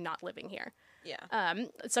like, I am not living here.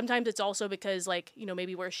 Sometimes it's also because, like, you know,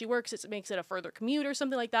 maybe where she works, it makes it a further commute or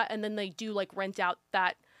something like that, and then they do like rent out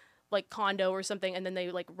that like condo or something, and then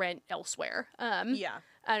they like rent elsewhere.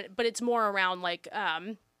 But it's more around like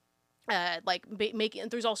making,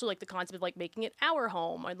 there's also like the concept of like making it our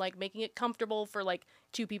home and like making it comfortable for like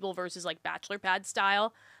two people versus like bachelor pad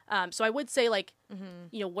style. So I would say like,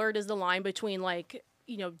 you know, where does the line between like,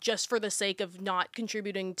 you know, just for the sake of not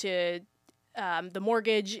contributing to the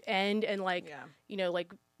mortgage and like, you know,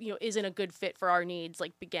 like, you know, isn't a good fit for our needs,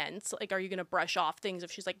 like, begins. Like, are you going to brush off things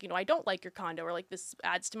if she's like, you know, I don't like your condo, or like this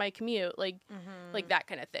adds to my commute, like that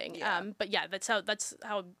kind of thing. But yeah, that's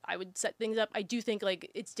how I would set things up. I do think like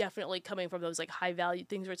it's definitely coming from those like high value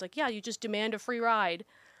things where it's like, yeah, you just demand a free ride.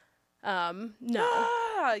 No.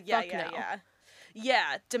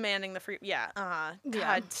 Yeah, demanding the free. God,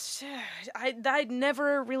 I'd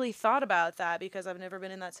never really thought about that because I've never been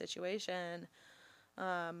in that situation.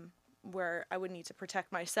 Where I would need to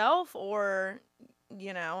protect myself, or,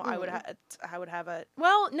 you know, I would have a,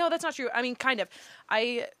 well, no, that's not true. I mean, kind of.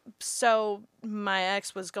 So my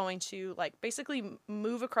ex was going to like basically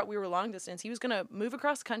move across, we were long distance. He was going to move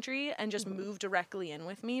across country and just move directly in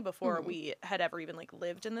with me before we had ever even like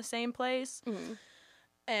lived in the same place.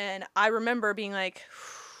 And I remember being like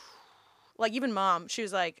even Mom, she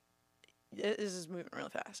was like, this is moving really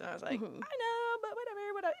fast. And I was like, I know, but whatever,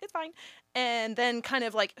 it's fine. And then kind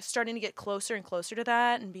of like starting to get closer and closer to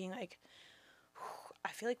that and being like, I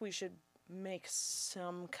feel like we should make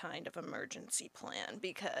some kind of emergency plan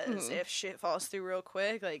because if shit falls through real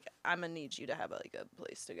quick, like, I'm gonna need you to have like a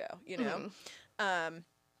place to go, you know?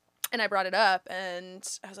 And I brought it up and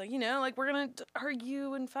I was like, you know, like, we're gonna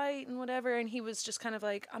argue and fight and whatever. And he was just kind of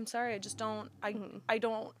like, I'm sorry, I just don't, I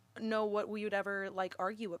don't know what we would ever like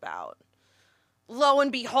argue about. Lo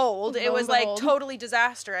and behold, it was like totally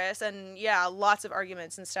disastrous, and lots of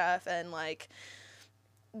arguments and stuff, and like,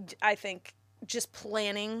 I think just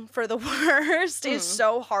planning for the worst is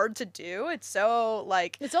so hard to do. It's so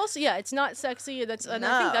like, it's also it's not sexy. And I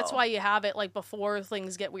think that's why you have it like before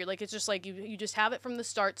things get weird. Like, it's just like you just have it from the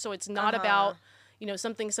start, so it's not about, you know,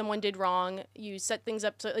 something someone did wrong. You set things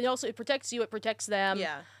up to, it protects you, it protects them.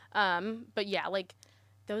 But yeah, like,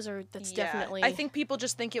 that's definitely. I think people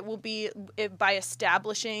just think it will be by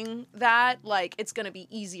establishing that, like, it's going to be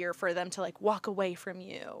easier for them to, like, walk away from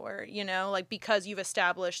you, or, you know, like, because you've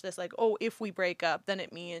established this, like, oh, if we break up, then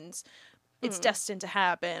it means it's destined to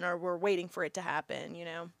happen, or we're waiting for it to happen, you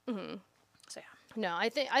know? Mm-hmm. So, yeah. No, I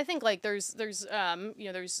think like there's you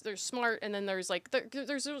know, there's smart, and then there's like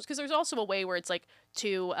there's because there's also a way where it's like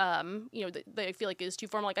too you know, that I feel like is too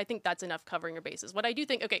formal. Like, I think that's enough covering your bases. What I do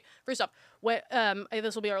think, okay, first off, what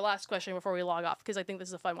this will be our last question before we log off, because I think this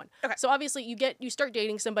is a fun one. Okay. So obviously you start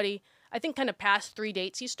dating somebody. I think kind of past 3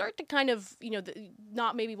 dates, you start to kind of, you know,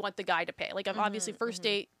 not maybe want the guy to pay. Like, obviously first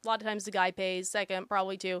date, a lot of times the guy pays. Second,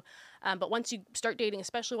 probably too. But once you start dating,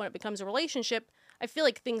 especially when it becomes a relationship, I feel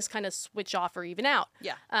like things kind of switch off or even out.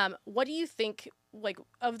 Yeah. What do you think, like,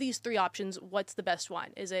 of these 3 options, what's the best one?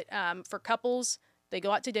 Is it for couples, they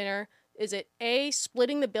go out to dinner? Is it A,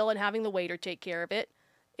 splitting the bill and having the waiter take care of it?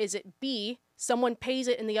 Is it B, someone pays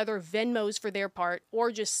it and the other Venmos for their part?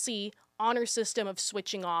 Or just C, honor system of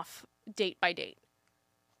switching off date by date?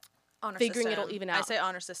 Honor figuring system. It'll even out. I say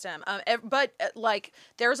honor system. But like,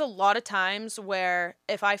 there's a lot of times where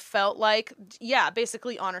if I felt like,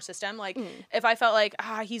 basically honor system. Like, if I felt like,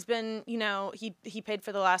 he's been, you know, he paid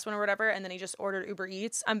for the last one or whatever, and then he just ordered Uber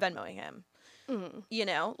Eats, I'm Venmoing him. You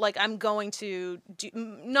know, like, I'm going to do,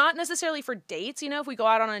 not necessarily for dates, you know, if we go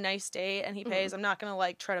out on a nice date and he pays, I'm not going to,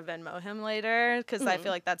 like, try to Venmo him later, because I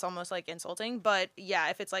feel like that's almost, like, insulting. But, yeah,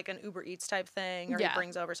 if it's, like, an Uber Eats type thing, or he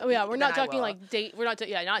brings over something. Oh, yeah, we're not talking, like, date, we're not,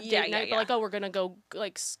 not date night, but, like, oh, we're going to go,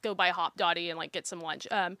 like, go buy Hop Dottie and, like, get some lunch.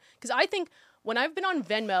 Because I think when I've been on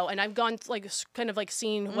Venmo and I've gone, like, kind of, like,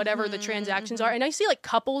 seen whatever the transactions are, and I see, like,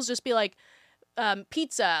 couples just be like,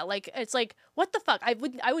 pizza, like, it's like, what the fuck? I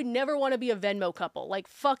would never want to be a Venmo couple. Like,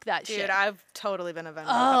 fuck that shit. Dude, I've totally been a Venmo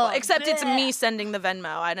couple. Except it's me sending the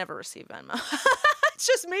Venmo. I never receive Venmo. It's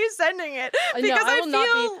just me sending it. Because I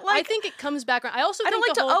feel like, I think it comes back around. I also think I don't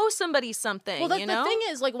like to owe somebody something. Well, you know? The thing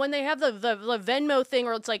is, like, when they have the Venmo thing,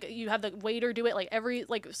 or it's like you have the waiter do it, like, every,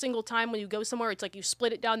 like, single time when you go somewhere, it's like you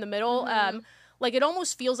split it down the middle. Like, it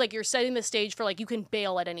almost feels like you're setting the stage for, like, you can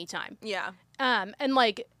bail at any time. Yeah. And,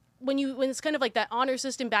 like, when it's kind of like that honor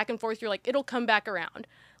system back and forth, you're like, it'll come back around.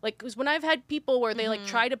 Like, because when I've had people where they like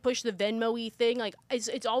try to push the Venmo-y thing, like,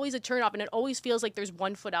 it's always a turn off, and it always feels like there's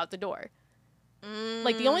one foot out the door.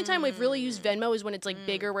 Like, the only time we've really used Venmo is when it's like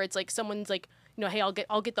bigger, where it's like someone's like, you know, hey,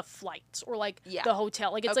 I'll get the flights, or like the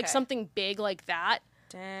hotel. Like, it's like something big like that.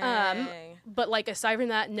 Dang. But, like, aside from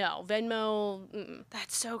that, no. Venmo,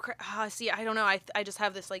 That's so crazy. See, I don't know. I just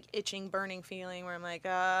have this, like, itching, burning feeling where I'm like,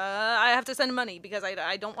 I have to send money, because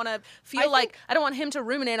I don't want to feel like, I don't want him to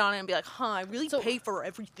ruminate on it and be like, I really pay for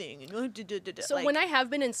everything. So, like, when I have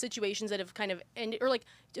been in situations that have kind of ended, or, like,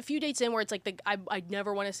 a few dates in where it's like, I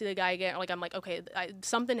never want to see the guy again, or, like, I'm like, okay,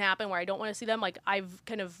 something happened where I don't want to see them, like, I've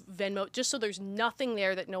kind of Venmo, just so there's nothing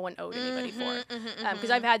there that no one owed anybody for. Because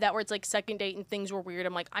I've had that where it's, like, second date and things were weird.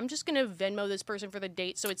 I'm like, I'm just gonna Venmo this person for the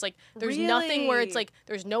date, so it's like there's nothing where it's like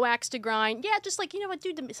there's no axe to grind. Yeah, just like, you know what,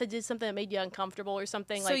 dude did something that made you uncomfortable or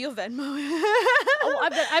something. So like, you'll Venmo.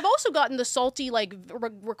 I've also gotten the salty, like,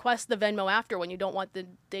 request the Venmo after when you don't want the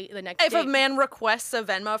date the next. If a man requests a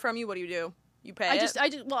Venmo from you, what do? You pay it?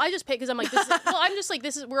 I just pay, because I'm like, I'm just like,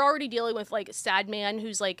 we're already dealing with, like, a sad man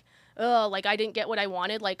who's like, like, I didn't get what I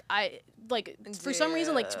wanted. Like, for some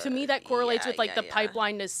reason, like, to me that correlates with, like, the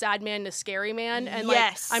pipeline to sad man to scary man. And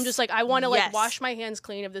like, I'm just like, I want to like wash my hands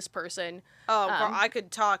clean of this person. Oh, girl, I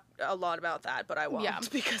could talk a lot about that, but I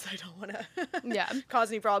won't, because I don't want to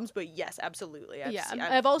cause any problems. But yes, absolutely.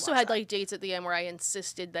 I've also had like dates at the end where I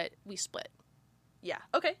insisted that we split. Yeah.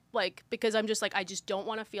 Okay. Like, because I'm just like, I just don't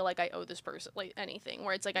want to feel like I owe this person, like, anything,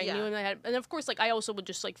 where it's like I knew in my head, and of course, like, I also would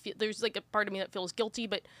just like feel, there's like a part of me that feels guilty,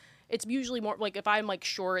 but it's usually more like, if I'm like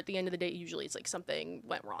sure at the end of the day, usually it's like something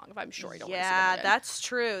went wrong. If I'm sure I don't want to see them again. That's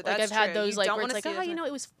true. Like, I've had those like where it's like, you know,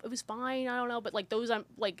 it was fine. I don't know, but like those, I'm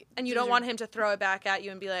like, and you don't want him to throw it back at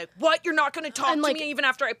you and be like, what? You're not going to talk to me even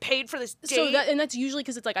after I paid for this date? So that's usually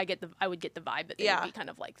because it's like I would get the vibe that they would be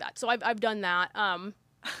kind of like that. So I've done that.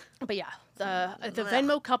 But yeah, the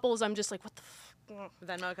Venmo couples, I'm just like, what the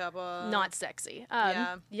Venmo couple. Not sexy.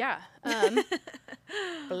 Yeah.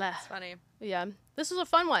 Blah. It's funny. Yeah. This was a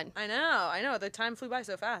fun one. I know. The time flew by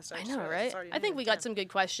so fast. I know, right? I think we got some good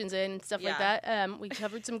questions in and stuff like that. We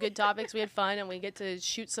covered some good topics. We had fun, and we get to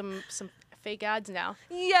shoot some fake ads now.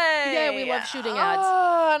 Yay! Yeah, we love shooting ads.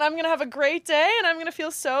 Oh, and I'm going to have a great day, and I'm going to feel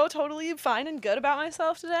so totally fine and good about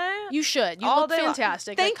myself today. You should. You look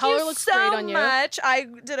fantastic. Thank color you looks so great on you. much. I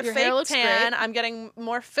did a Your hair fake looks tan. great. I'm getting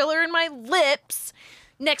more filler in my lips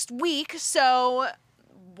next week, so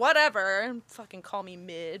whatever. Fucking call me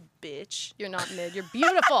mid, bitch. You're not mid. You're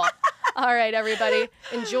beautiful. All right, everybody.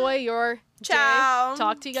 Enjoy your Ciao. day.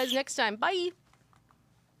 Talk to you guys next time. Bye.